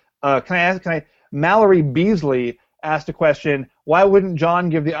that. Mallory Beasley asked a question. Why wouldn't John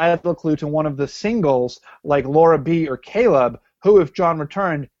give the idol clue to one of the singles like Laura B or Caleb, who, if John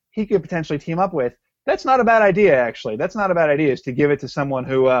returned, he could potentially team up with? That's not a bad idea, actually. That's not a bad idea, is to give it to someone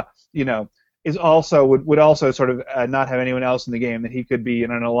who, is also would also sort of not have anyone else in the game that he could be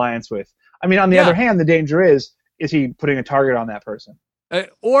in an alliance with. I mean, on the other hand, the danger is he putting a target on that person?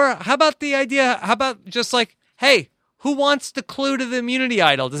 Or how about the idea? How about just like, hey, who wants the clue to the immunity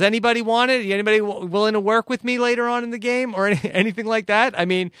idol? Does anybody want it? Anybody willing to work with me later on in the game or anything like that? I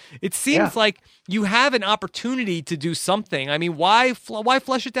mean, it seems like you have an opportunity to do something. I mean, why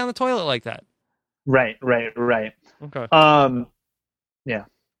flush it down the toilet like that? Right. Okay. Yeah.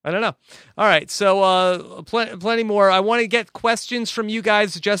 I don't know. All right, so plenty more. I want to get questions from you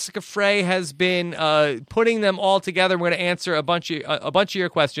guys. Jessica Frey has been putting them all together. We're going to answer a bunch of your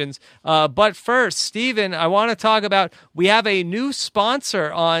questions. But first, Stephen, I want to talk about, we have a new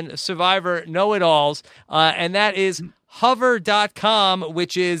sponsor on Survivor Know-It-Alls, and that is Hover.com,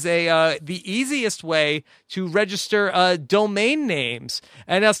 which is the easiest way to register domain names.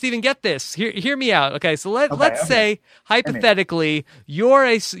 And now, Stephen, get this. Hear me out. Okay, so let's say hypothetically you're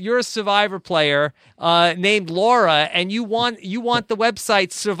a Survivor player named Laura, and you want the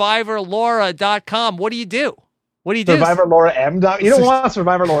website SurvivorLaura.com. What do you do? Survivor Laura M. You don't want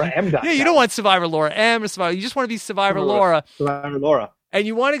Survivor Laura M. Yeah, you don't want Survivor Laura M. Or Survivor. You just want to be Survivor Laura. Survivor Laura. And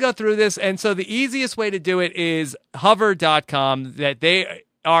you want to go through this, and so the easiest way to do it is Hover.com. That they're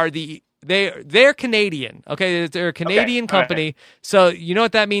Canadian, okay? They're a Canadian company, so you know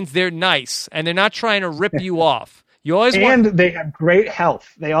what that means. They're nice, and they're not trying to rip you off. You always And want. they have great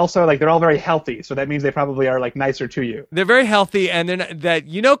health. They also they're all very healthy, so that means they probably are nicer to you. They're very healthy, and they're not,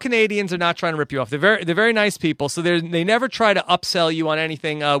 that Canadians are not trying to rip you off. They're very nice people, so they never try to upsell you on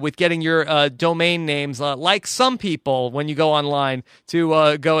anything with getting your domain names. Like some people, when you go online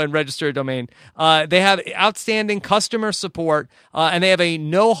to go and register a domain, they have outstanding customer support, and they have a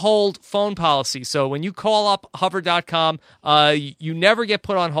no hold phone policy. So when you call up Hover.com, you never get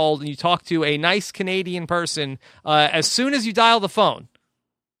put on hold, and you talk to a nice Canadian person as soon as you dial the phone.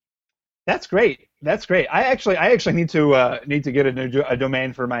 That's great. That's great. I actually need to get a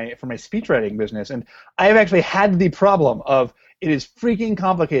domain for my speechwriting business, and I have actually had the problem of it is freaking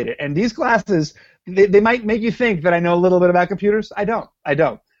complicated. And these classes, they might make you think that I know a little bit about computers. I don't.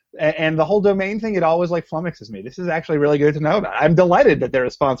 And the whole domain thing, it always flummoxes me. This is actually really good to know about. I'm delighted that they're a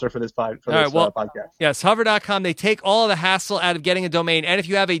sponsor for this podcast. Yes, Hover.com, they take all of the hassle out of getting a domain. And if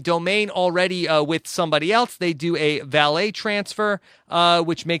you have a domain already with somebody else, they do a valet transfer,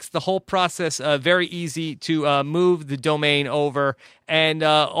 which makes the whole process very easy to move the domain over. And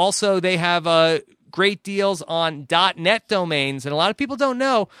also they have great deals on .net domains, and a lot of people don't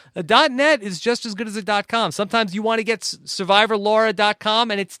know .net is just as good as a .com. Sometimes you want to get SurvivorLaura.com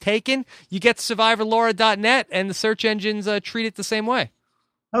and it's taken. You get SurvivorLaura.net, and the search engines treat it the same way.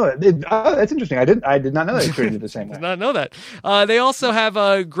 Oh, that's interesting. I did not know they treated it the same way. Did not know that. They also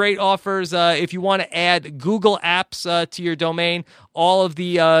have great offers if you want to add Google Apps to your domain. All of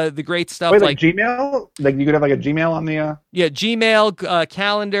the great stuff. Wait, like Gmail? Like you could have a Gmail on the... Yeah, Gmail,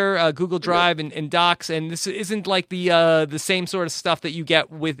 Calendar, Google Drive, and Docs. And this isn't like the same sort of stuff that you get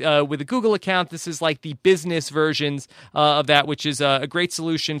with a Google account. This is like the business versions of that, which is a great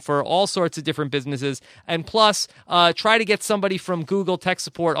solution for all sorts of different businesses. And plus, try to get somebody from Google Tech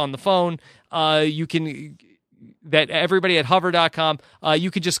Support on the phone. You can... that everybody at Hover.com, you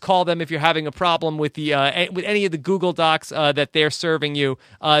could just call them if you're having a problem with with any of the Google Docs that they're serving you.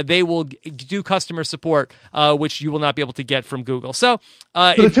 They will do customer support, which you will not be able to get from Google. So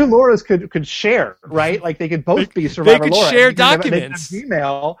the two Lauras could share, right? Like they could both be Survivor They could Laura. share documents. They could have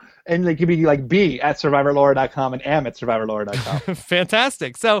email, and they could be like B at SurvivorLaura.com and M at SurvivorLaura.com.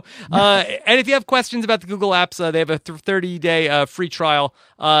 Fantastic. So, and if you have questions about the Google apps, they have a 30-day free trial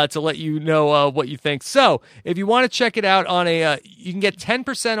to let you know what you think. So, if you want to check it out you can get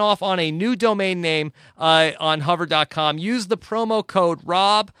 10% off on a new domain name on Hover.com. Use the promo code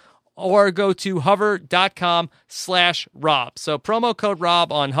ROB or go to hover.com/Rob. So promo code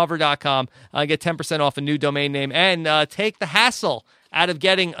ROB on hover.com. Get 10% off a new domain name and take the hassle out of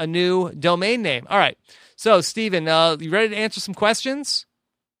getting a new domain name. All right. So, Steven, you ready to answer some questions?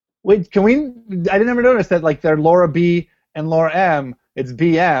 Wait, can we... I didn't ever notice that they're Laura B and Laura M. It's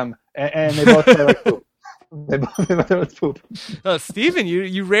BM, and they both say poop. They both poop. Steven,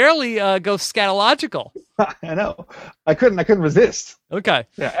 you rarely go scatological. I know. I couldn't resist. Okay.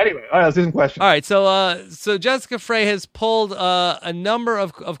 Yeah. Anyway, all right. Let's do some questions. All right. So Jessica Frey has pulled a number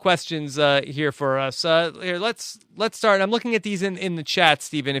of questions here for us. Here, let's start. I'm looking at these in the chat,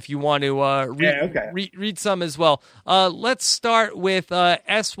 Stephen. If you want to read some as well. Let's start with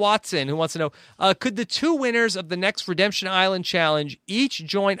S. Watson, who wants to know: could the two winners of the next Redemption Island challenge each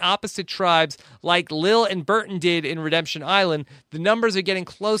join opposite tribes like Lil and Burton did in Redemption Island? The numbers are getting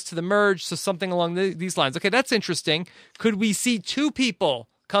close to the merge, so something along these lines. Okay, that's interesting. Could we see two people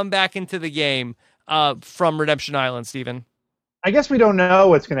come back into the game from Redemption Island, Stephen? I guess we don't know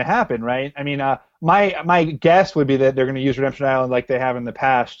what's going to happen, right? I mean, my guess would be that they're going to use Redemption Island like they have in the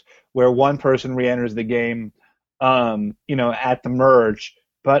past, where one person re-enters the game, at the merge.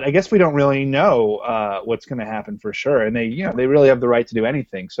 But I guess we don't really know what's going to happen for sure, and they really have the right to do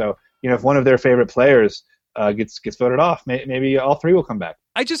anything. So, if one of their favorite players gets voted off, maybe all three will come back.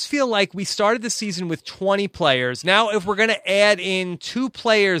 I just feel like we started the season with 20 players. Now, if we're going to add in 2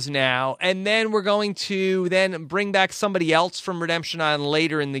 players now, and then we're going to then bring back somebody else from Redemption Island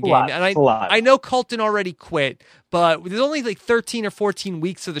later in the game. I know Colton already quit, but there's only like 13 or 14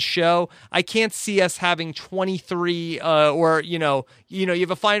 weeks of the show. I can't see us having 23 you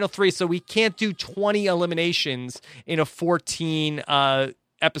have a final 3, so we can't do 20 eliminations in a 14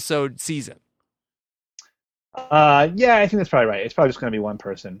 episode season. I think that's probably right. It's probably just going to be one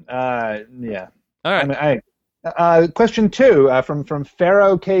person. Yeah. All right. Question 2 from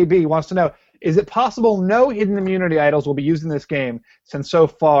Pharaoh KB wants to know: is it possible no hidden immunity idols will be used in this game, since so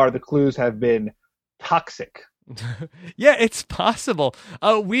far the clues have been toxic? Yeah, it's possible.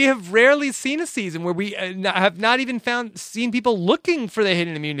 We have rarely seen a season where we have not even seen people looking for the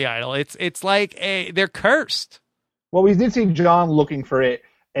hidden immunity idol. It's like they're cursed. Well, we did see John looking for it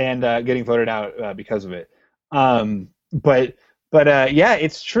and getting voted out because of it. But But yeah,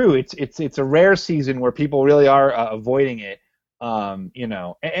 it's true. It's a rare season where people really are avoiding it.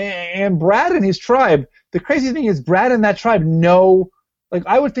 And Brad and his tribe. The crazy thing is, Brad and that tribe know. Like,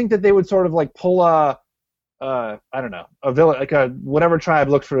 I would think that they would sort of like pull I don't know, a village, like a whatever tribe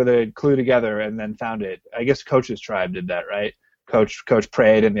looked for the clue together and then found it. I guess Coach's tribe did that, right? Coach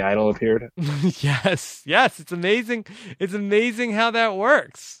prayed and the idol appeared. Yes. It's amazing. It's amazing how that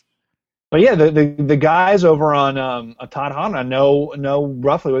works. But yeah, the guys over on Todd Hana know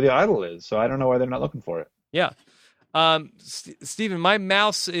roughly where the idol is, so I don't know why they're not looking for it. Yeah. Steven, my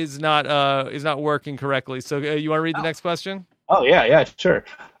mouse is not working correctly. So you want to read the next question? Oh yeah, sure.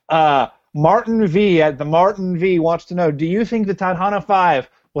 Martin V at the Martin V wants to know: do you think the Tadhana 5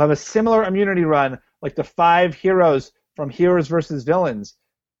 will have a similar immunity run like the 5 heroes from Heroes versus Villains?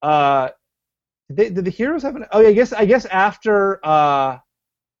 Did the heroes have an? Oh yeah, I guess after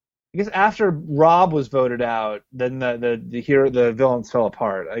after Rob was voted out, then the villains fell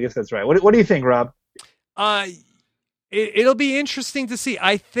apart. I guess that's right. What do you think, Rob? It'll be interesting to see.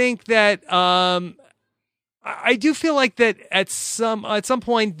 I think that I do feel like that at some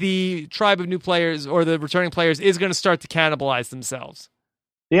point the tribe of new players or the returning players is going to start to cannibalize themselves.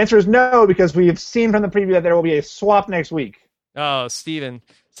 The answer is no, because we have seen from the preview that there will be a swap next week. Oh, Steven.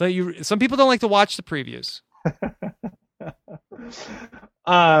 So some people don't like to watch the previews.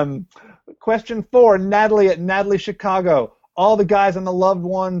 Question 4, Natalie at Natalie Chicago. All the guys on the Loved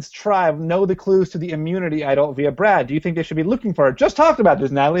Ones tribe know the clues to the immunity idol via Brad. Do you think they should be looking for it? Just talked about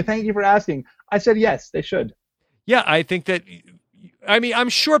this, Natalie. Thank you for asking. I said yes, they should. Yeah, I think that. I mean, I'm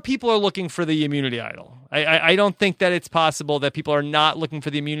sure people are looking for the immunity idol. I don't think that it's possible that people are not looking for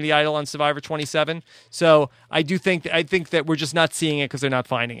the immunity idol on Survivor 27. So I think that we're just not seeing it because they're not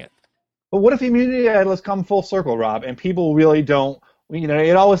finding it. But what if the immunity idol has come full circle, Rob, and people really don't?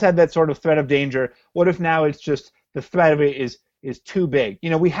 It always had that sort of threat of danger. What if now it's just the threat of it is too big?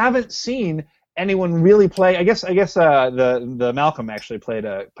 We haven't seen anyone really play. I guess the Malcolm actually played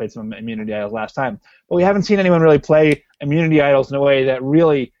some immunity idols last time, but we haven't seen anyone really play immunity idols in a way that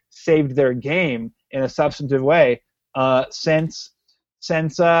really saved their game in a substantive way since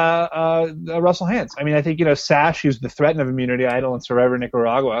Russell Hantz. I mean, I think Sash used the threat of immunity idol in Survivor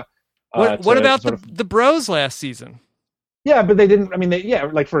Nicaragua. What about the Bros last season? Yeah, but they didn't. I mean,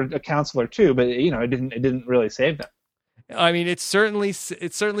 like for a counselor too, but it didn't really save them. I mean, it certainly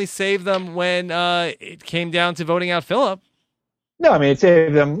saved them when it came down to voting out Philip. No, I mean, it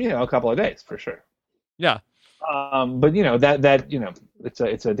saved them, a couple of days for sure. Yeah. But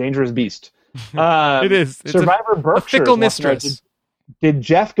it's a dangerous beast. It is. Survivor Berkshire. A fickle mistress. Did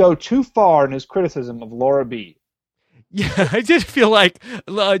Jeff go too far in his criticism of Laura B? Yeah, I did feel like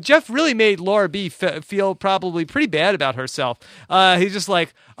Jeff really made Laura B feel probably pretty bad about herself. He's just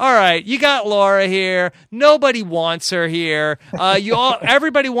like, all right, you got Laura here. Nobody wants her here.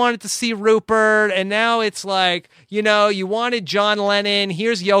 Everybody wanted to see Rupert, and now it's like, you wanted John Lennon.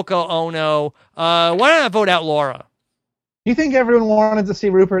 Here's Yoko Ono. Why don't I vote out Laura? You think everyone wanted to see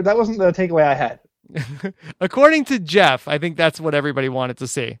Rupert? That wasn't the takeaway I had. According to Jeff, I think that's what everybody wanted to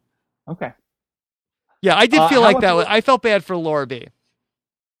see. Okay. Yeah, I did feel like that. I felt bad for Laura B.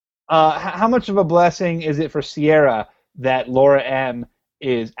 How much of a blessing is it for Sierra that Laura M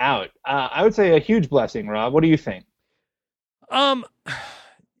is out? I would say a huge blessing, Rob. What do you think? I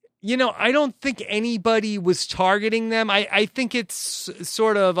don't think anybody was targeting them. I think it's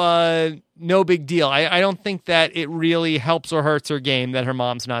sort of no big deal. I don't think that it really helps or hurts her game that her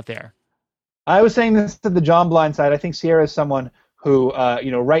mom's not there. I was saying this to the John Blind side. I think Sierra is someone who,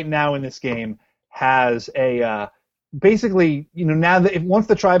 right now in this game, has a basically, now that once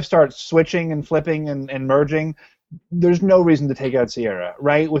the tribe starts switching and flipping and merging, there's no reason to take out Sierra,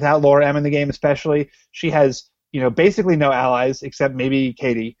 right? Without Laura M in the game, especially, she has basically no allies except maybe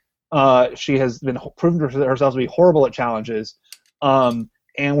Katie. She has been proven herself to be horrible at challenges, and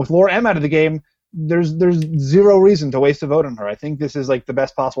with Laura M out of the game, there's zero reason to waste a vote on her. I think this is like the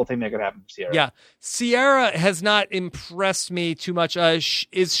best possible thing that could happen to Sierra. Yeah, Sierra has not impressed me too much.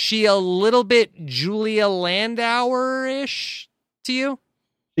 Is she a little bit Julia Landauer-ish to you?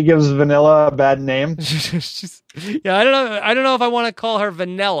 She gives Vanilla a bad name. Yeah, I don't know if I want to call her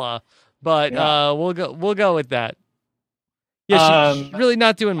Vanilla, but we'll go with that. Yeah, she's really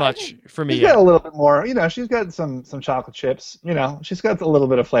not doing much for me. She's got a little bit more, she's got some chocolate chips, she's got a little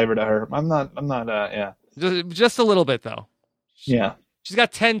bit of flavor to her. I'm not, yeah. Just a little bit, though. Yeah. She's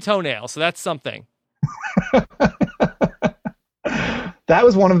got 10 toenails, so that's something. That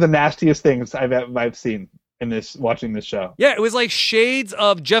was one of the nastiest things I've seen in watching this show. Yeah, it was like shades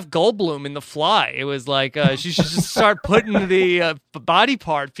of Jeff Goldblum in The Fly. It was like she should just start putting the body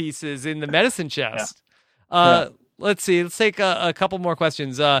part pieces in the medicine chest. Yeah. let's see. Let's take a couple more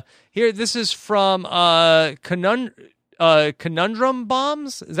questions. Here, this is from Conundrum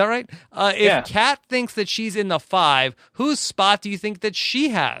Bombs. Is that right? If Kat thinks that she's in the 5, whose spot do you think that she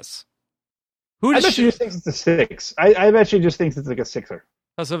has? I bet she just thinks it's a 6. I bet she just thinks it's like a 6er.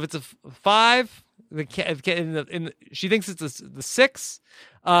 Oh, so if it's a 5, she thinks it's the 6.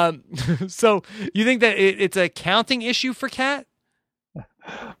 So you think that it's a counting issue for Kat?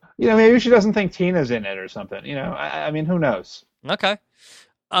 Maybe she doesn't think Tina's in it or something. I mean, who knows? Okay.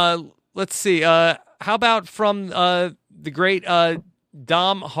 Let's see. How about from the great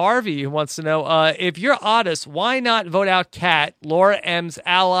Dom Harvey, who wants to know, if you're Otis, why not vote out Kat? Laura M's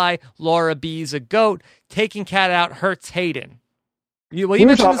ally, Laura B's a goat. Taking Kat out hurts Hayden. We were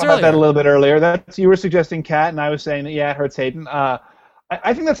talking about that a little bit earlier. You were suggesting Kat, and I was saying that, it hurts Hayden. I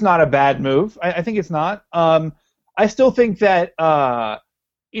think that's not a bad move. I think it's not. I still think that,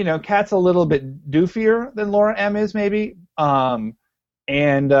 Kat's a little bit doofier than Laura M is, maybe. Laura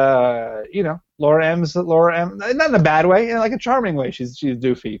M, not in a bad way, like a charming way. She's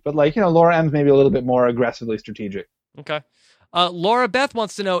doofy, but Laura M's maybe a little bit more aggressively strategic. Okay. Laura Beth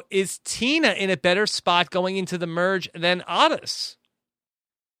wants to know, is Tina in a better spot going into the merge than Otis?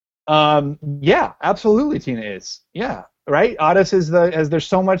 Yeah, absolutely. Tina is. Yeah, right. Otis is there's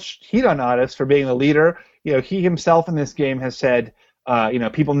so much heat on Otis for being the leader. He himself in this game has said,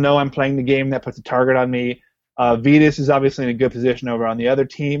 people know I'm playing the game that puts a target on me. Vetus is obviously in a good position over on the other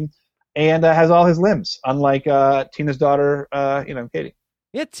team, and has all his limbs, unlike Tina's daughter, Katie.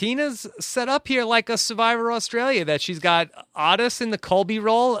 Yeah, Tina's set up here like a Survivor Australia, that she's got Otis in the Colby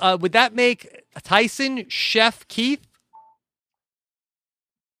role. Would that make Tyson Chef Keith?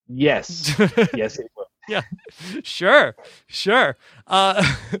 Yes. Yes, it will. Yeah, sure.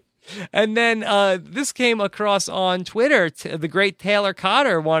 And then this came across on Twitter. The great Taylor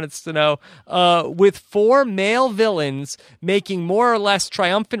Cotter wanted to know, with 4 male villains making more or less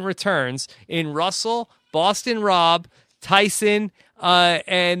triumphant returns in Russell, Boston Rob, Tyson,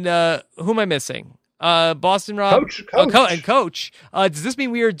 and who am I missing? Boston Rob, Coach. And Coach. Does this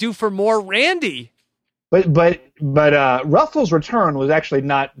mean we are due for more Randy? But Russell's return was actually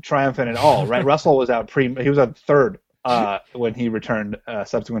not triumphant at all, right? Russell was out he was out third when he returned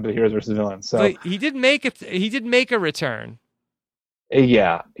subsequent to Heroes vs. Villains. So but he did make it. He did make a return.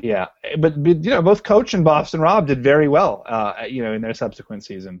 Yeah. But both Coach and Boston Rob did very well. In their subsequent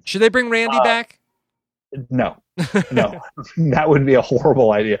seasons. Should they bring Randy back? No, that would be a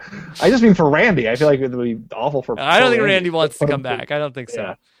horrible idea. I just mean for Randy. I feel like it would be awful for. I don't think Randy wants to come back. I don't think so.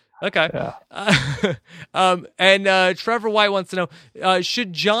 Yeah. Okay. Yeah. And Trevor White wants to know,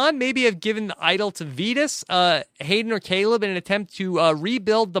 should John maybe have given the idol to Vetus, Hayden, or Caleb in an attempt to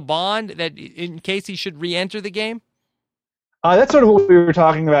rebuild the bond that in case he should re-enter the game? That's sort of what we were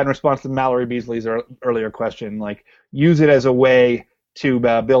talking about in response to Mallory Beasley's earlier question. Like, use it as a way to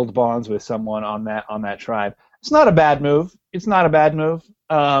build bonds with someone on that tribe. It's not a bad move.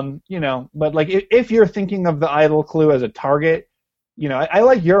 But like if you're thinking of the idol clue as a target, I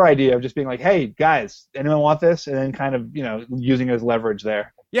like your idea of just being like, hey, guys, anyone want this? And then kind of, using it as leverage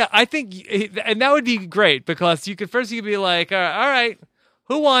there. Yeah, I think, and that would be great, because you could be like, all right,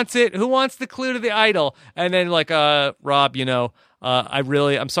 who wants it? Who wants the clue to the idol? And then like, Rob,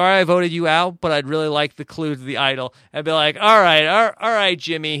 I'm sorry I voted you out, but I'd really like the clue to the idol. And be like, all right,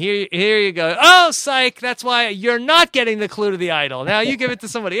 Jimmy, here you go. Oh, psych, that's why you're not getting the clue to the idol. Now you give it to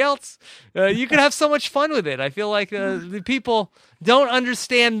somebody else. You could have so much fun with it. I feel like the people don't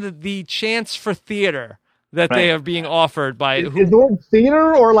understand the chance for theater that they are being offered by. Is the word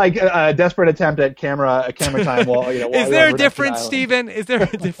theater or like a desperate attempt at camera time? Is there a difference, Stephen? Is there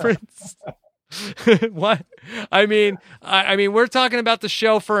a difference? What? I mean, we're talking about the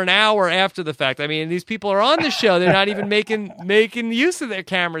show for an hour after the fact. I mean, these people are on the show; they're not even making use of their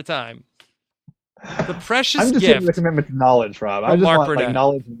camera time. The precious I'm just gift. the commitment to knowledge, Rob. I just Mark want Burnett.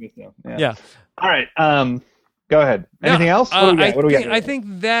 knowledge and wisdom. Yeah. All right. Go ahead. Anything else? What do we got? I think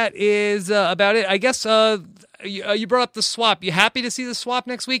that is about it. I guess you brought up the swap. You happy to see the swap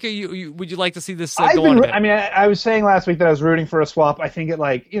next week, or would you like to see this go on a bit? I was saying last week that I was rooting for a swap. I think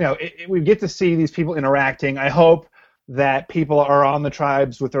we get to see these people interacting. I hope that people are on the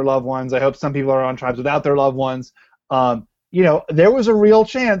tribes with their loved ones. I hope some people are on tribes without their loved ones. There was a real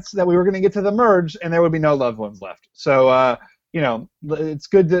chance that we were going to get to the merge and there would be no loved ones left. So, it's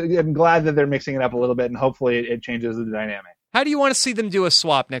good. I'm glad that they're mixing it up a little bit, and hopefully it changes the dynamic. How do you want to see them do a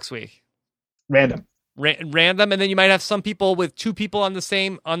swap next week? Random, and then you might have some people with 2 people on the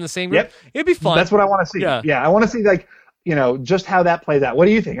same group. Yep. It'd be fun. That's what I want to see. Yeah, I want to see just how that plays out. What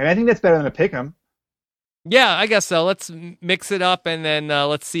do you think? I think that's better than a pick 'em. Yeah, I guess so. Let's mix it up, and then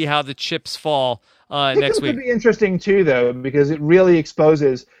let's see how the chips fall next It week. could be interesting too, though, because it really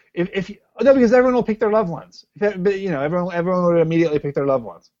exposes because everyone will pick their loved ones. Everyone would immediately pick their loved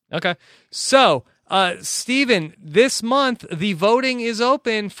ones. Okay. So, Steven, this month, the voting is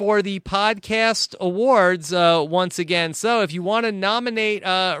open for the podcast awards once again. So if you want to nominate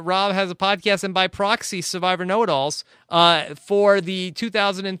Rob Has a Podcast and by proxy Survivor Know-It-Alls for the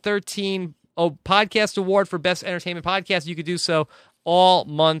 2013 Podcast Award for Best Entertainment Podcast, you could do so all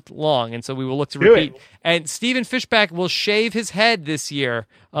month long. And so we will look to repeat. And Stephen Fishback will shave his head this year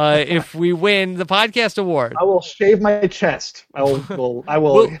if we win the podcast award. I will shave my chest. I will.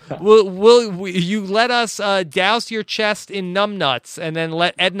 Will you let us douse your chest in numbnuts and then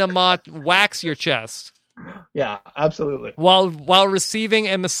let Edna Mott wax your chest? Yeah, absolutely. While receiving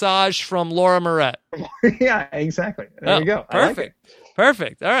a massage from Laura Moret. Yeah, exactly. There you go. Perfect.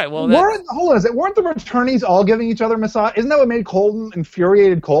 Perfect. All right. Well, weren't the returnees all giving each other massage? Isn't that what made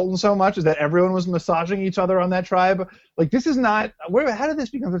infuriated Colton so much? Is that everyone was massaging each other on that tribe? Like, this is not. How did this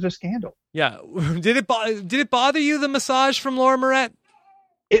become such a scandal? Yeah. Did it bother you, the massage from Laura Moret?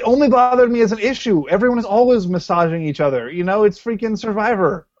 It only bothered me as an issue. Everyone is always massaging each other. It's freaking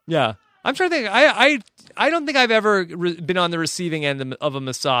Survivor. Yeah. I'm trying to think. I don't think I've ever been on the receiving end of a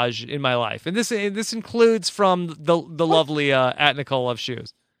massage in my life, and this includes from the lovely at Nicole Loves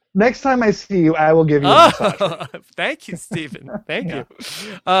Shoes. Next time I see you, I will give you a massage. Thank you, Stephen. Thank you.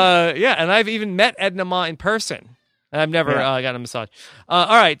 Yeah, and I've even met Edna Mott in person. And I've never gotten a massage. All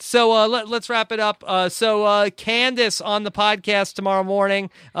right, so let's wrap it up. So Candace on the podcast tomorrow morning.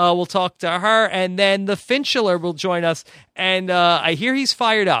 We'll talk to her, and then the Finchler will join us. And I hear he's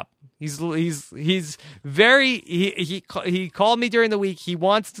fired up. He's very he called me during the week. He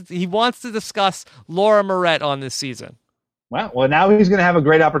wants to discuss Laura Moret on this season. Well, now he's going to have a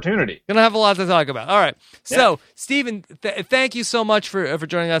great opportunity. Going to have a lot to talk about. All right. So, Stephen, thank you so much for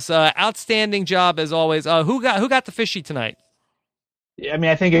joining us. Outstanding job as always. Who got the fishy tonight? I mean,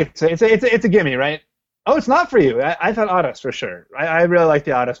 I think it's a gimme, right? Oh, it's not for you. I thought Otis for sure. I really like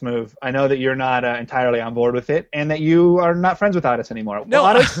the Otis move. I know that you're not entirely on board with it, and that you are not friends with Otis anymore. No,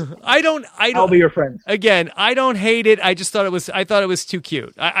 well, Otis, I don't. I'll be your friend. Again, I don't hate it. I just thought it was. I thought it was too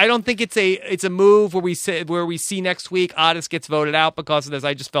cute. I don't think it's a move where we see next week Otis gets voted out because of this.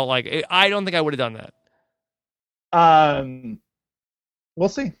 I just felt like I don't think I would have done that. We'll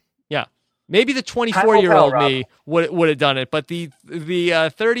see. Yeah. Maybe the 24-year-old me would have done it, but the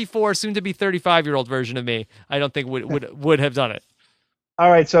 34, soon to be 35-year-old version of me, I don't think would have done it.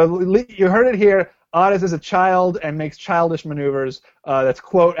 All right, so you heard it here. Otis is a child and makes childish maneuvers. That's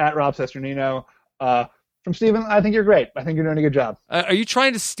quote at Rob Cesternino. From Steven, I think you're great. I think you're doing a good job. Are you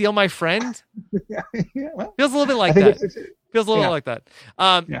trying to steal my friend? Yeah, well, feels a little bit like that. Feels a little like that.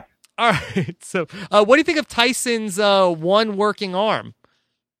 Yeah. All right. So, what do you think of Tyson's one working arm?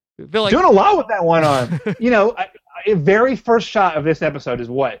 Doing a lot with that one arm. A very first shot of this episode is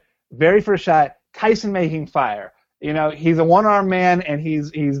what? Very first shot, Tyson making fire. He's a one-armed man, and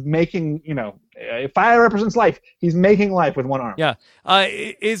he's making, fire represents life. He's making life with one arm. Yeah.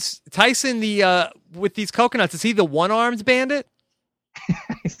 Is Tyson with these coconuts, is he the one-armed bandit?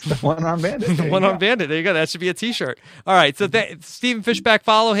 He's the one-armed bandit. The one-armed bandit. There you go. That should be a T-shirt. All right. So Stephen Fishback,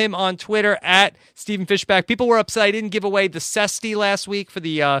 follow him on Twitter at Stephen Fishback. People were upset I didn't give away the Cesty last week for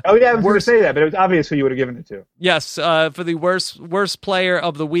the I was going to say that, but it was obvious who you would have given it to. Yes, for the worst player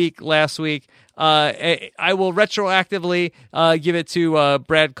of the week last week. I will retroactively give it to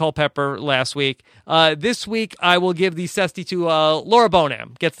Brad Culpepper last week. This week, I will give the Cesty to Laura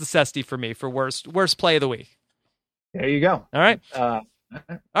Bonham. Gets the Cesty for me for worst play of the week. There you go. All right. All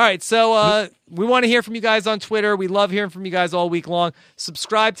right. So we want to hear from you guys on Twitter. We love hearing from you guys all week long.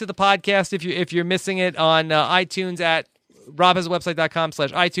 Subscribe to the podcast if you're missing it on iTunes at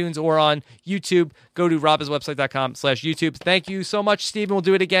robhasawebsite.com/iTunes or on YouTube. Go to robhasawebsite.com/YouTube. Thank you so much, Stephen. We'll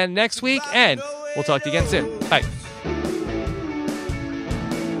do it again next week, and we'll talk to you again soon. Bye.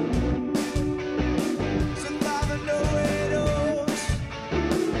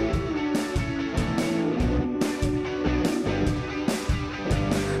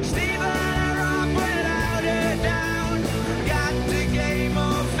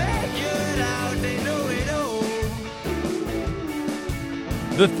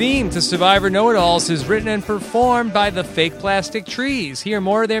 The theme to Survivor Know-It-Alls is written and performed by the Fake Plastic Trees. Hear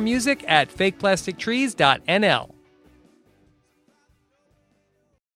more of their music at fakeplastictrees.nl.